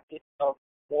the pockets of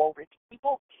more rich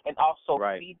people and also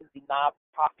Right. feed the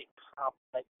nonprofit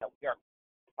complex that we are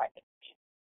fighting.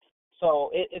 So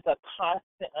it is a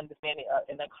constant understanding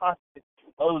and a constant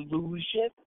illusion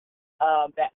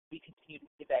that we continue to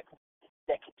get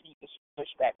that continue to push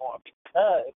back on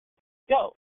because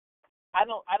yo, I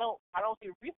don't see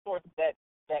resources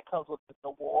that comes with this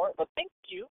award. But thank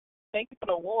you for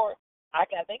the award. I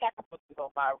think I can put this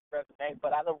on my resume,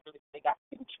 but I don't really think I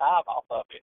can get a job off of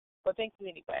it. But thank you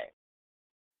anyway.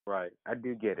 Right. I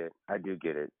do get it. I do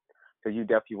get it. Because you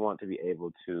definitely want to be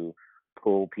able to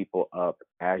pull people up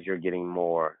as you're getting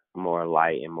more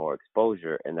light and more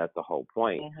exposure, and that's the whole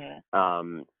point. Mhm.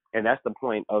 Um, and that's the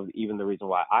point of even the reason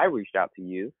why I reached out to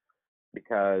you,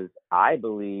 because I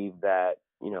believe that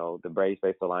the Brave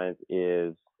Space Alliance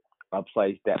is a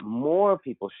place that more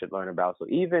people should learn about. So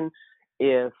even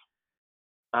if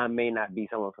I may not be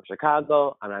someone from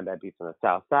Chicago, I might not be from the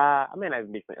South Side, I may not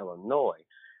even be from Illinois,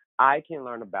 I can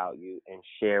learn about you and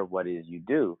share what it is you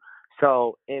do.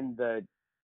 So in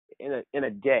a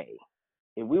day,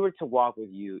 if we were to walk with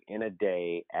you in a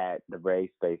day at the Brave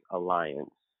Space Alliance,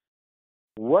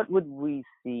 what would we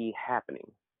see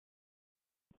happening?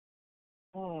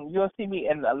 You'll see me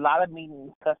in a lot of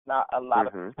meetings, because not a lot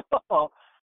of Mhm. people.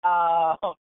 uh,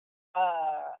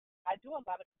 uh, I do a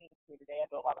lot of things here today. I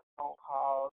do a lot of phone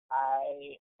calls.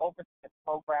 I oversee the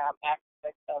program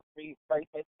aspect of Free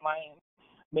Bracelet Alliance,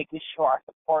 making sure our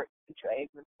support future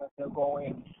agents are still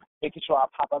going, making sure our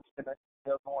pop-up centers are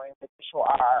still going, making sure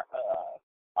our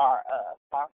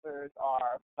sponsors,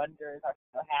 our funders are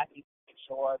still happy, to make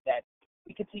sure that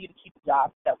we continue to keep the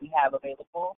jobs that we have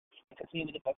available and continue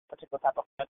to get that particular type of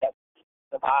funds that we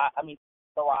survive. I mean,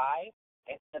 thrive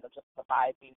instead of just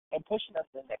surviving and pushing us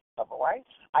to the next level, right?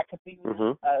 I continue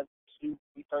Mhm. to do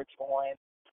research on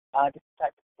different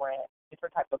types of grants,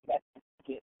 different types of methods to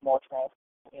get more trans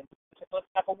in this particular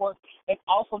type of work, and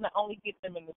also not only get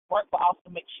them in this work, but also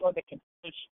make sure they can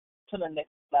push to the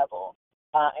next level.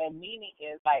 And meaning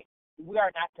is like we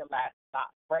are not your last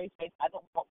stop. Brave Face, I don't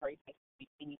want Brave Face to be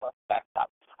anyone's last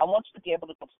stop. I want you to be able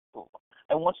to go to school.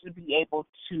 I want you to be able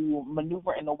to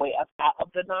maneuver in a way out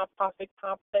of the nonprofit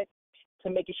complex to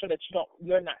making sure that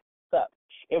you're not stuck.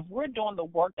 If we're doing the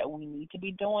work that we need to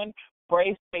be doing,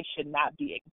 Brave Space should not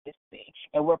be existing,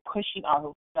 and we're pushing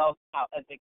ourselves out of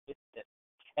existence.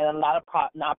 And a lot of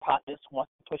nonprofits want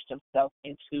to push themselves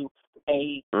into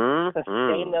a Mhm.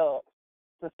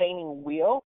 sustaining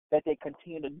wheel that they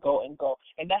continue to go and go.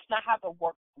 And that's not how the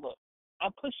work looks.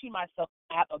 I'm pushing myself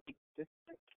out of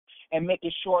existence and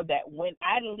making sure that when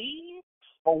I leave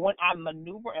or when I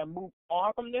maneuver and move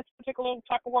on from this particular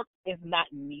type of work is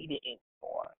not needed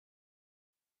anymore.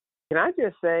 Can I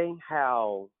just say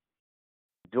how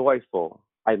joyful,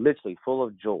 I literally full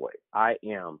of joy I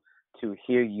am to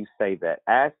hear you say that.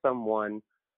 As someone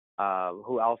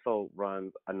who also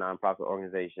runs a nonprofit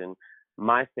organization,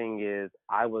 my thing is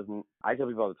I tell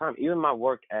people all the time, even my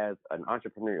work as an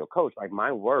entrepreneurial coach, like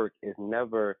my work is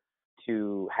never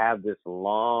to have this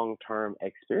long-term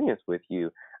experience with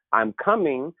you. I'm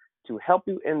coming to help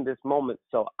you in this moment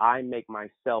so I make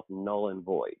myself null and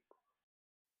void.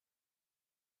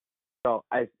 So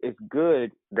it's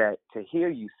good that to hear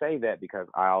you say that, because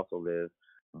I also live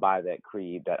by that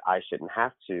creed that I shouldn't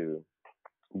have to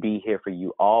be here for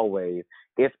you always.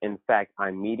 If in fact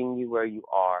I'm meeting you where you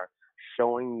are,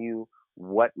 showing you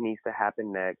what needs to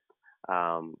happen next,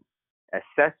 um,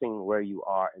 assessing where you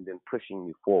are, and then pushing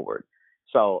you forward.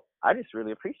 So I just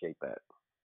really appreciate that.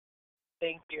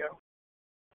 Thank you.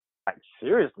 I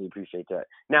seriously appreciate that.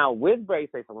 Now, with Brave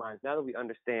Face Alliance, now that we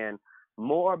understand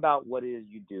more about what it is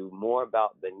you do, more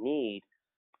about the need,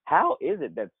 how is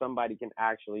it that somebody can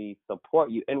actually support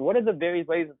you? And what are the various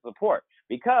ways of support?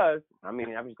 Because, I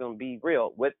mean, I'm just going to be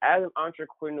real. As an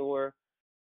entrepreneur,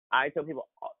 I tell people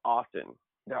often,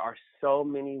 there are so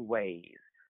many ways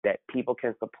that people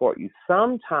can support you.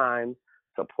 Sometimes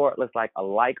support looks like a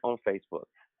like on Facebook.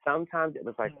 Sometimes it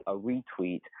looks like a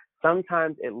retweet.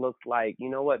 Sometimes it looks like, you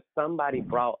know what, somebody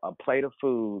brought a plate of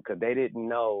food because they didn't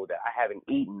know that I haven't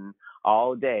eaten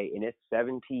all day and it's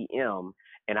 7 p.m.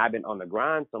 and I've been on the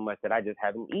grind so much that I just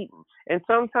haven't eaten. And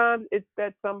sometimes it's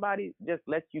that somebody just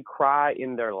lets you cry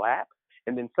in their lap.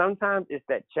 And then sometimes it's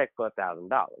that check for $1,000.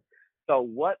 So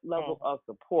what level of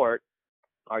support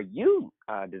are you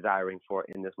desiring for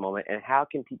in this moment, and how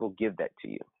can people give that to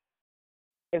you?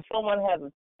 If someone has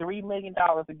 $3 million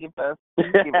to give us,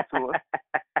 please give it to us.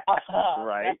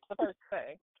 Right. That's the first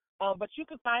thing. But you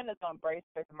can find us on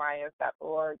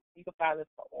bracefacealliance.org. You can find us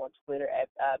on Twitter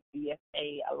at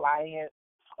BSA Alliance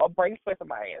or Braceface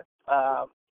Alliance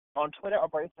on Twitter, or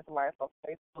Braceface Alliance on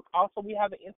Facebook. Also, we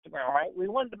have an Instagram, right? We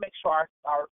wanted to make sure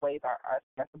our ways are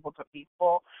accessible to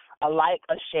people. A like,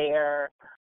 a share,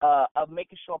 of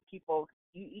making sure people,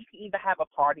 you can either have a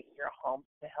party in your home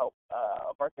to help,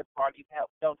 a birthday party to help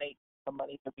donate some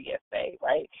money to BSA,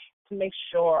 right? To make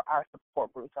sure our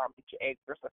support groups, our Meet Your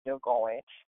Acres, are still going,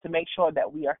 to make sure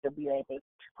that we are still being able to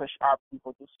push our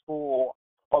people to school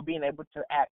or being able to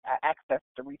access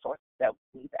the resources that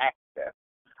we need to access.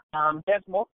 There's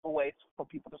multiple ways for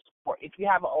people to support. If you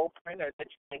have an old printer that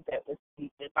you think that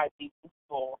it might be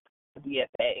useful to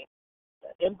BSA,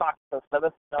 inbox us, let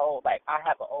us know. Like, I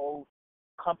have an old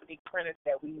company printer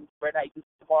that we ran out used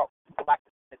to work. People like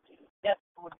to send it to you. Yes,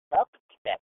 we would love to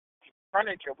get that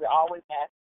furniture. We always ask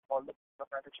for looking for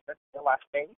furniture that's in our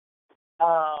space.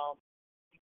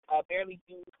 Barely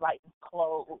used light and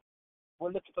clothes.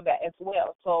 We're looking for that as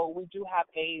well. So we do have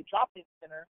a drop-in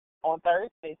center on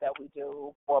Thursdays that we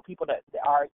do for people that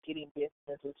are getting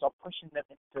businesses or pushing them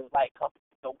into like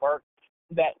companies to work,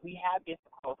 that we have business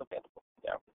clothes available for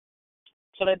them.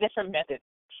 So there are different methods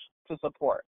to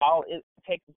support. All it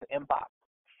takes is the inbox,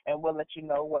 and we'll let you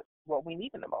know what we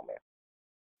need in the moment.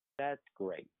 That's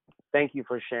great. Thank you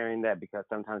for sharing that, because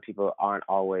sometimes people aren't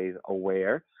always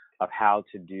aware of how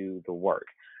to do the work.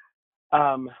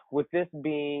 With this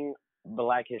being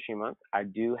Black History Month, I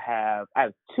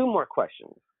have two more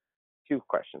questions. Two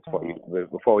questions for you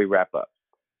before we wrap up.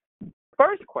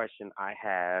 First question I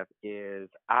have is,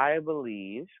 I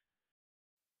believe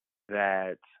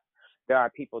that there are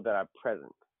people that are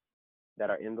present, that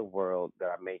are in the world, that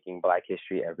are making Black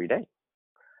history every day.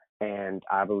 And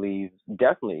I believe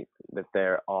definitely that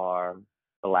there are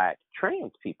Black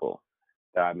trans people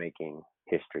that are making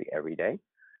history every day.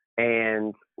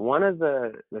 And one of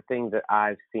the things that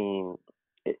I've seen,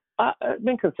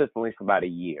 been consistently for about a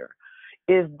year,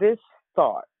 is this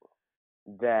thought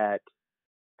that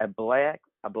a black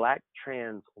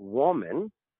trans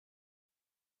woman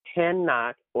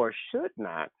cannot or should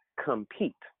not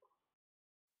compete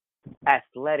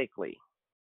athletically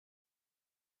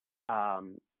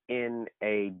in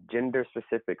a gender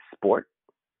specific sport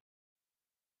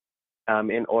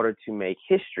in order to make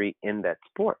history in that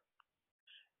sport.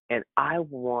 And I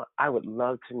would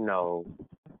love to know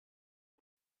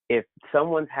if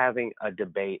someone's having a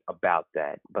debate about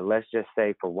that, but let's just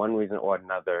say for one reason or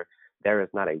another, there is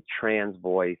not a trans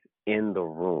voice in the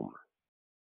room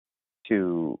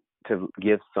to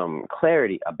give some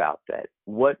clarity about that.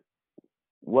 What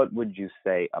would you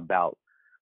say about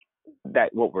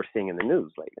that, what we're seeing in the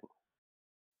news lately?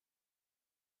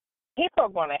 People are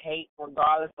going to hate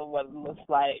regardless of what it looks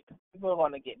like. People are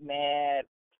going to get mad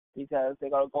because they're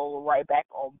going to go right back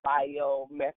on bio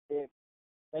method.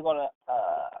 They're going to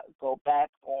go back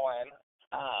on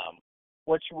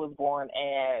what you was born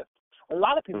as. A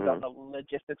lot of people don't Mhm. know the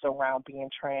logistics around being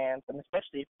trans, and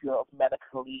especially if you're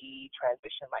medically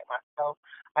transitioned like myself.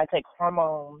 I take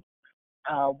hormones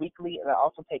weekly, and I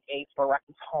also take a Spirax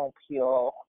home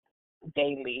pill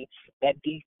daily that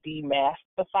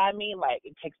demastify me. Like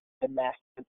it takes the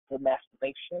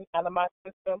masturbation out of my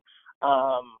system.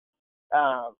 Um,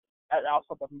 and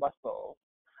also the muscles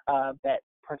that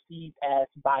perceive as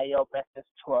biomethods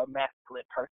to a masculine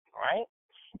person, right?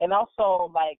 And also,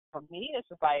 like for me, it's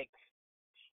just like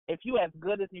if you as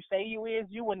good as you say you is,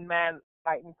 you wouldn't mind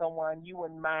fighting someone. You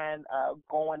wouldn't mind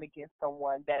going against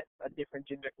someone that's a different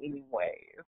gender,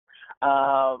 anyways.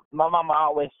 My mama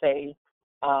always say,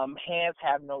 hands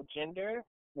have no gender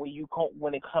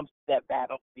when it comes to that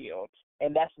battlefield,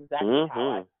 and that's exactly how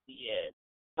I Mhm. see it.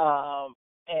 Um,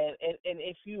 and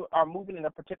if you are moving in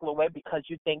a particular way because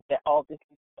you think that all of these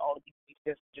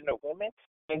cisgender women,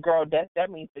 and girl, that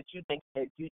means that you think that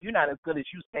you're not as good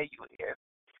as you say you is.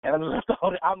 And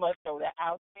I'm gonna throw that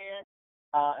out there,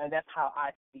 and that's how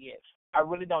I see it. I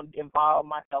really don't involve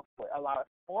myself with a lot of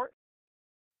sports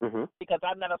Mhm. because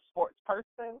I'm not a sports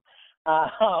person.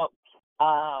 Um,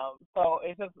 so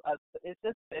it's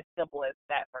just as simple as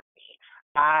that for me.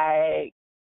 I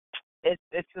it's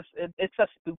a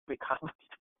stupid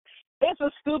conversation. It's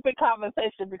a stupid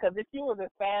conversation because if you was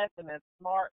as fast and as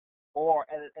smart or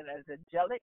as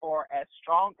angelic or as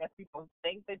strong as people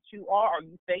think that you are or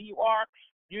you say you are,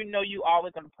 you know you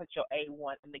always going to put your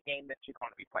A1 in the game that you're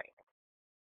going to be playing.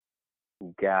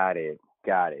 Got it.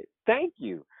 Got it. Thank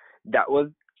you. That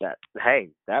was that.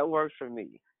 Hey, that works for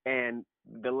me. And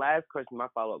the last question, my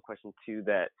follow up question to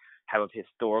that have a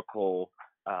historical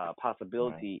Right.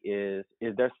 possibility is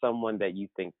there someone that you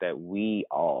think that we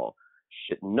all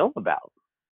should know about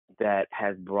that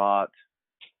has brought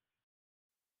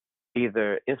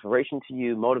either inspiration to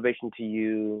you, motivation to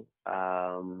you,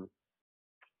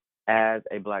 as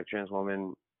a black trans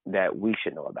woman that we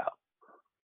should know about?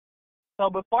 So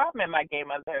before I met my gay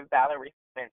mother, Valerie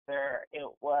Spencer, it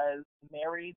was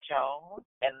Mary Jones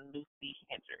and Lucy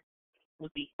Hendricks.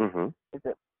 Lucy, Mhm. is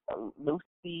it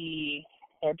Lucy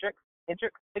Hendricks,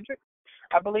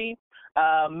 I believe.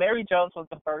 Mary Jones was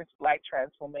the first black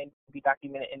trans woman to be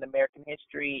documented in American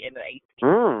history in the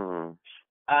 18th.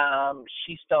 Mm.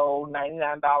 She stole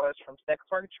 $99 from sex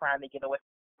work trying to get away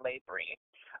from slavery.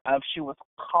 She was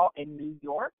caught in New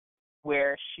York,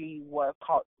 where she was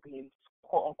caught being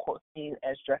quote unquote seen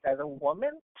as dressed as a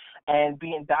woman and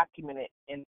being documented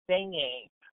and singing.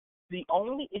 The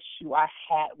only issue I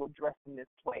had with dressing this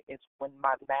way is when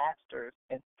my masters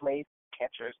and slave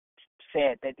catchers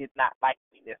said they did not like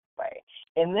me this way.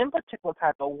 And in particular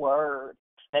type of word,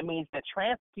 that means that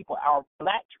trans people, our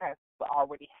black trans people,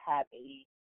 already had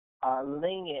a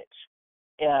lineage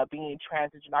being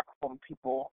trans and gender conforming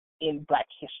people in black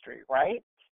history, right?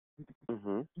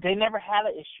 Mhm. They never had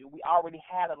an issue. We already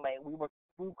had a lane. We were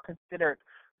considered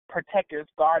protectors,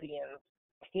 guardians,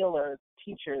 healers,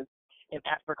 teachers in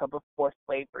Africa before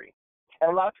slavery.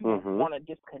 And a lot of people Mhm. want to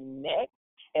disconnect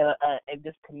and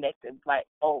disconnect and like,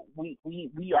 oh, we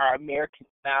are Americans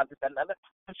now, this and another.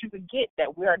 But you forget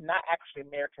that we are not actually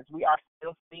Americans. We are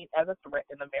still seen as a threat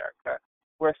in America.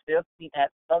 We're still seen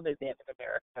as other than in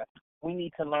America. We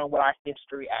need to learn what our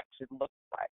history actually looks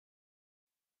like.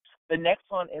 The next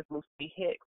one is Lucy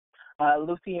Hicks.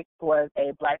 Lucy Hicks was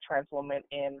a black trans woman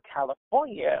in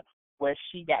California where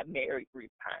she got married 3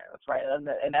 times, right? And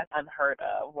that's unheard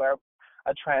of, where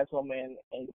a trans woman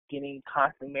is getting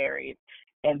constantly married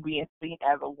and being seen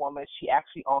as a woman. She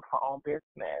actually owned her own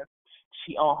business.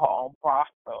 She owned her own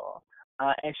brothel.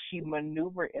 And she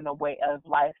maneuvered in a way of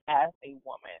life as a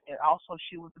woman. And also,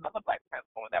 she was another black trans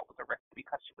woman that was arrested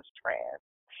because she was trans.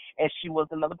 And she was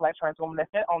another black trans woman that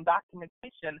said on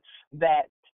documentation that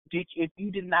if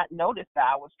you did not notice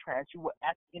that I was trans, you would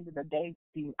at the end of the day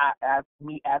see as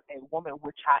me as a woman,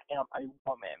 which I am a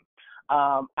woman.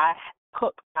 I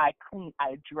cook, I clean,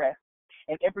 I dress,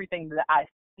 and everything that I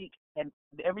speak and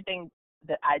everything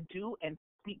that I do and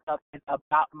speak of is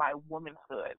about my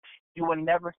womanhood. You will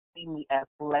never see me as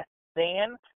less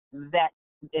than that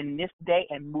in this day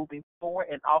and moving forward,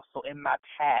 and also in my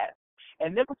past.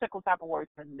 And then particular type of words,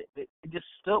 and it just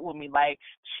stood with me. Like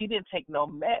she didn't take no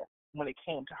mess when it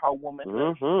came to her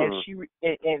womanhood, and Mhm.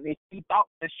 and if you thought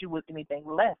that she was anything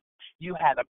less, you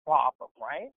had a problem,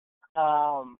 right?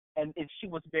 And she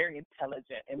was very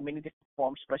intelligent in many different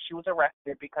forms, but she was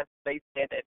arrested because they said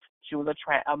that she was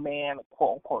a man,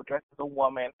 quote unquote, dressed as a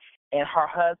woman, and her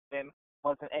husband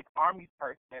was an ex-army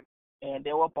person, and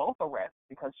they were both arrested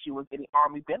because she was getting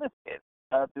army benefits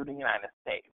through the United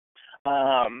States.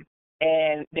 Um,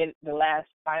 and then the last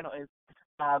final is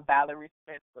Valerie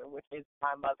Spencer, which is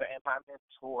my mother and my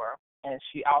mentor, and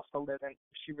she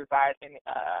resides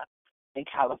in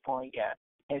California,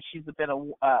 and she's been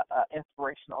a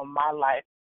inspiration on my life,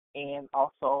 and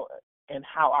also in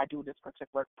how I do this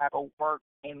particular type of work,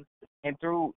 and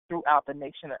throughout the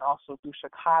nation, and also through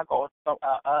Chicago. So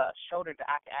a shoulder that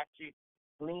I can actually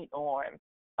lean on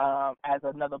as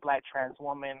another Black trans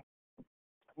woman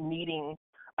needing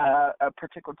a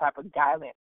particular type of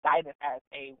guidance as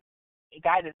a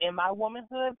guidance in my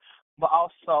womanhood, but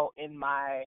also in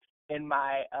my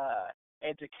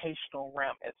educational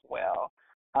realm as well.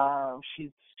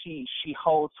 She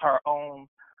holds her own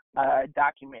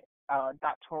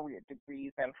doctoral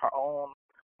degrees and her own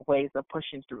ways of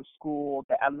pushing through school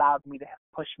that allowed me to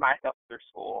push myself through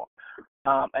school,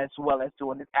 as well as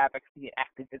doing this advocacy and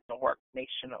activism work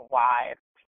nationwide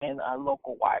and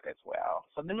local wide as well.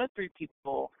 So them are three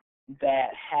people that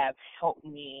have helped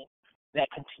me, that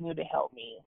continue to help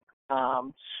me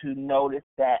to notice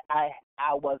that I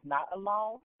was not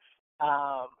alone.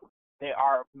 They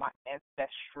are my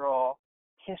ancestral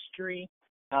history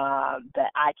that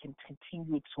I can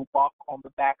continue to walk on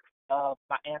the backs of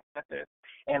my ancestors,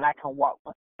 and I can walk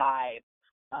beside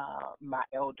my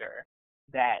elder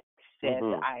that said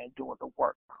that I am doing the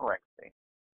work correctly.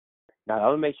 Now,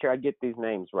 I'll make sure I get these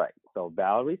names right. So,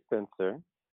 Valerie Spencer,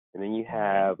 and then you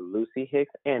have Lucy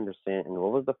Hicks Anderson, and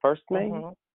what was the first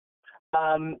name?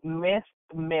 Miss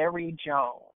Mary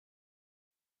Jones.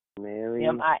 Mary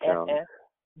Miss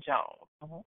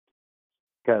Jones.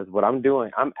 Because what I'm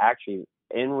doing, I'm actually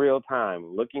in real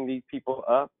time looking these people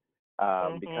up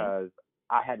because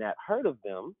I had not heard of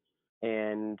them,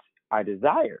 and I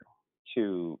desire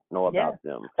to know about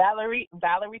them. Valerie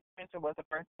Spencer was the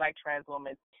first Black trans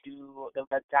woman to do the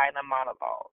vagina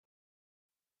monologue.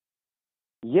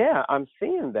 Yeah, I'm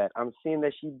seeing that. I'm seeing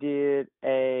that she did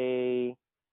a,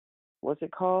 what's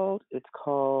it called?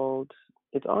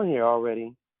 It's on here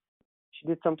already. She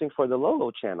did something for the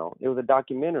Lolo channel. It was a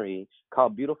documentary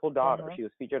called Beautiful Daughter. She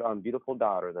was featured on Beautiful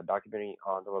Daughter, the documentary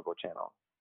on the Lolo channel.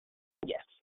 Yes.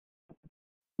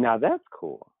 Now that's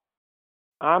cool.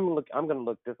 I'm gonna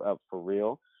look this up for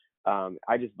real.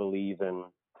 I just believe in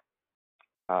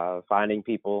finding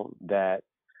people that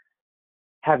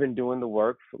have been doing the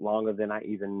work for longer than I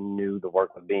even knew the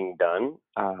work was being done.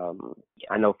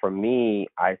 I know for me,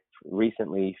 I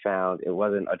recently found I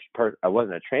wasn't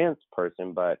a trans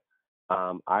person, but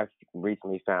I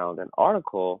recently found an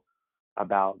article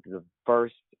about the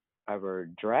first ever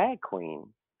drag queen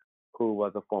who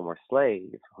was a former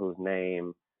slave, whose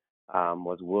name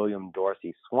was William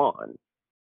Dorsey Swan,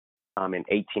 in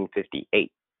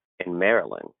 1858 in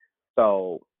Maryland.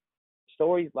 So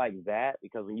stories like that,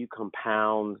 because when you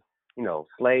compound,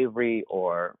 slavery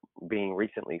or being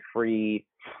recently freed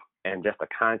and just the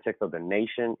context of the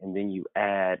nation, and then you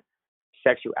add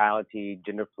sexuality,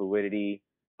 gender fluidity,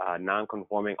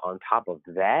 non-conforming on top of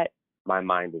that, my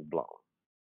mind is blown.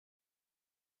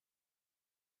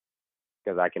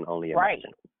 Because I can only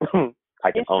imagine. Right.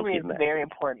 I can only imagine. Very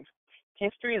important.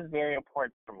 History is very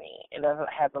important for me. It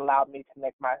has allowed me to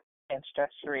connect my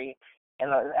ancestry,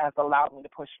 and it has allowed me to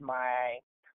push my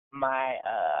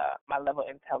level of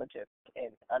intelligence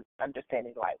and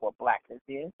understanding like what Blackness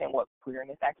is and what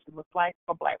queerness actually looks like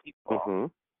for Black people.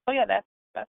 So yeah, that's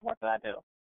the work that I do.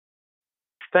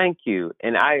 Thank you,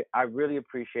 and I really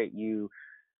appreciate you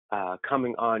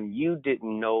coming on. You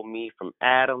didn't know me from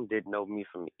Adam, didn't know me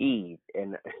from Eve,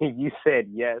 and you said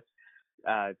yes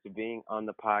to being on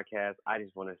the podcast. I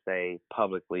just want to say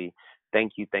publicly,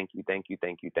 thank you, thank you, thank you,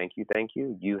 thank you, thank you, thank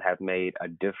you. You have made a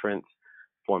difference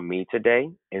for me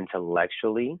today,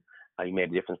 intellectually. You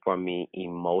made a difference for me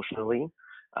emotionally,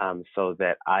 so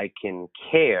that I can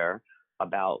care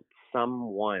about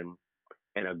someone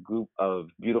in a group of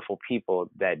beautiful people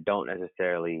that don't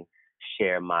necessarily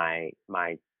share my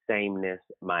sameness,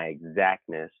 my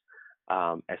exactness,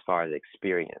 as far as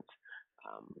experience.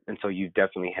 And so you've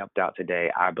definitely helped out today.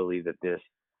 I believe that this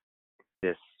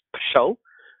show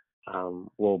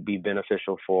will be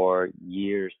beneficial for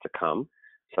years to come,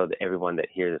 so that everyone that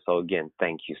hears it. So again,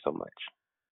 thank you so much.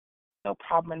 No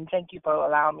problem. And thank you for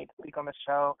allowing me to speak on the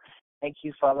show. Thank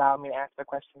you for allowing me to answer the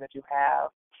questions that you have.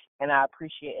 And I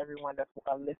appreciate everyone that's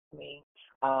listening.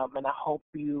 And I hope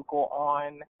you go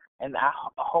on. And I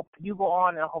hope you go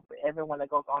on, and I hope everyone that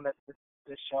goes on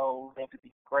this show live to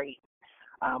be great,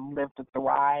 live to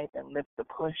thrive, and live to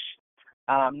push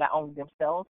not only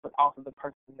themselves, but also the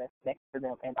person that's next to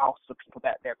them, and also people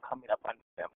that they're coming up under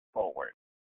them forward.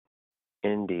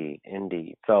 Indeed,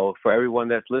 indeed. So for everyone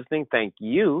that's listening, thank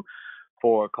you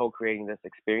for co-creating this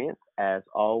experience. As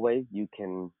always, you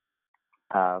can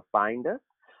find us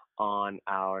on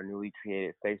our newly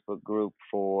created Facebook group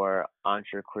for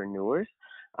entrepreneurs.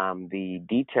 The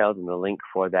details and the link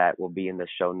for that will be in the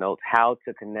show notes. How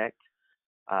to connect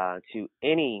to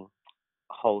any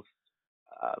host,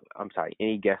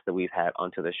 any guest that we've had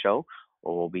onto the show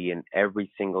will be in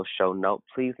every single show note.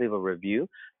 Please leave a review.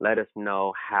 Let us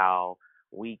know how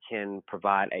we can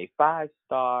provide a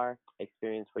 5-star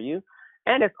experience for you.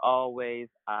 And as always,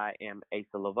 I am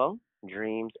Asa Laveau.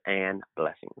 Dreams and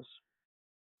blessings.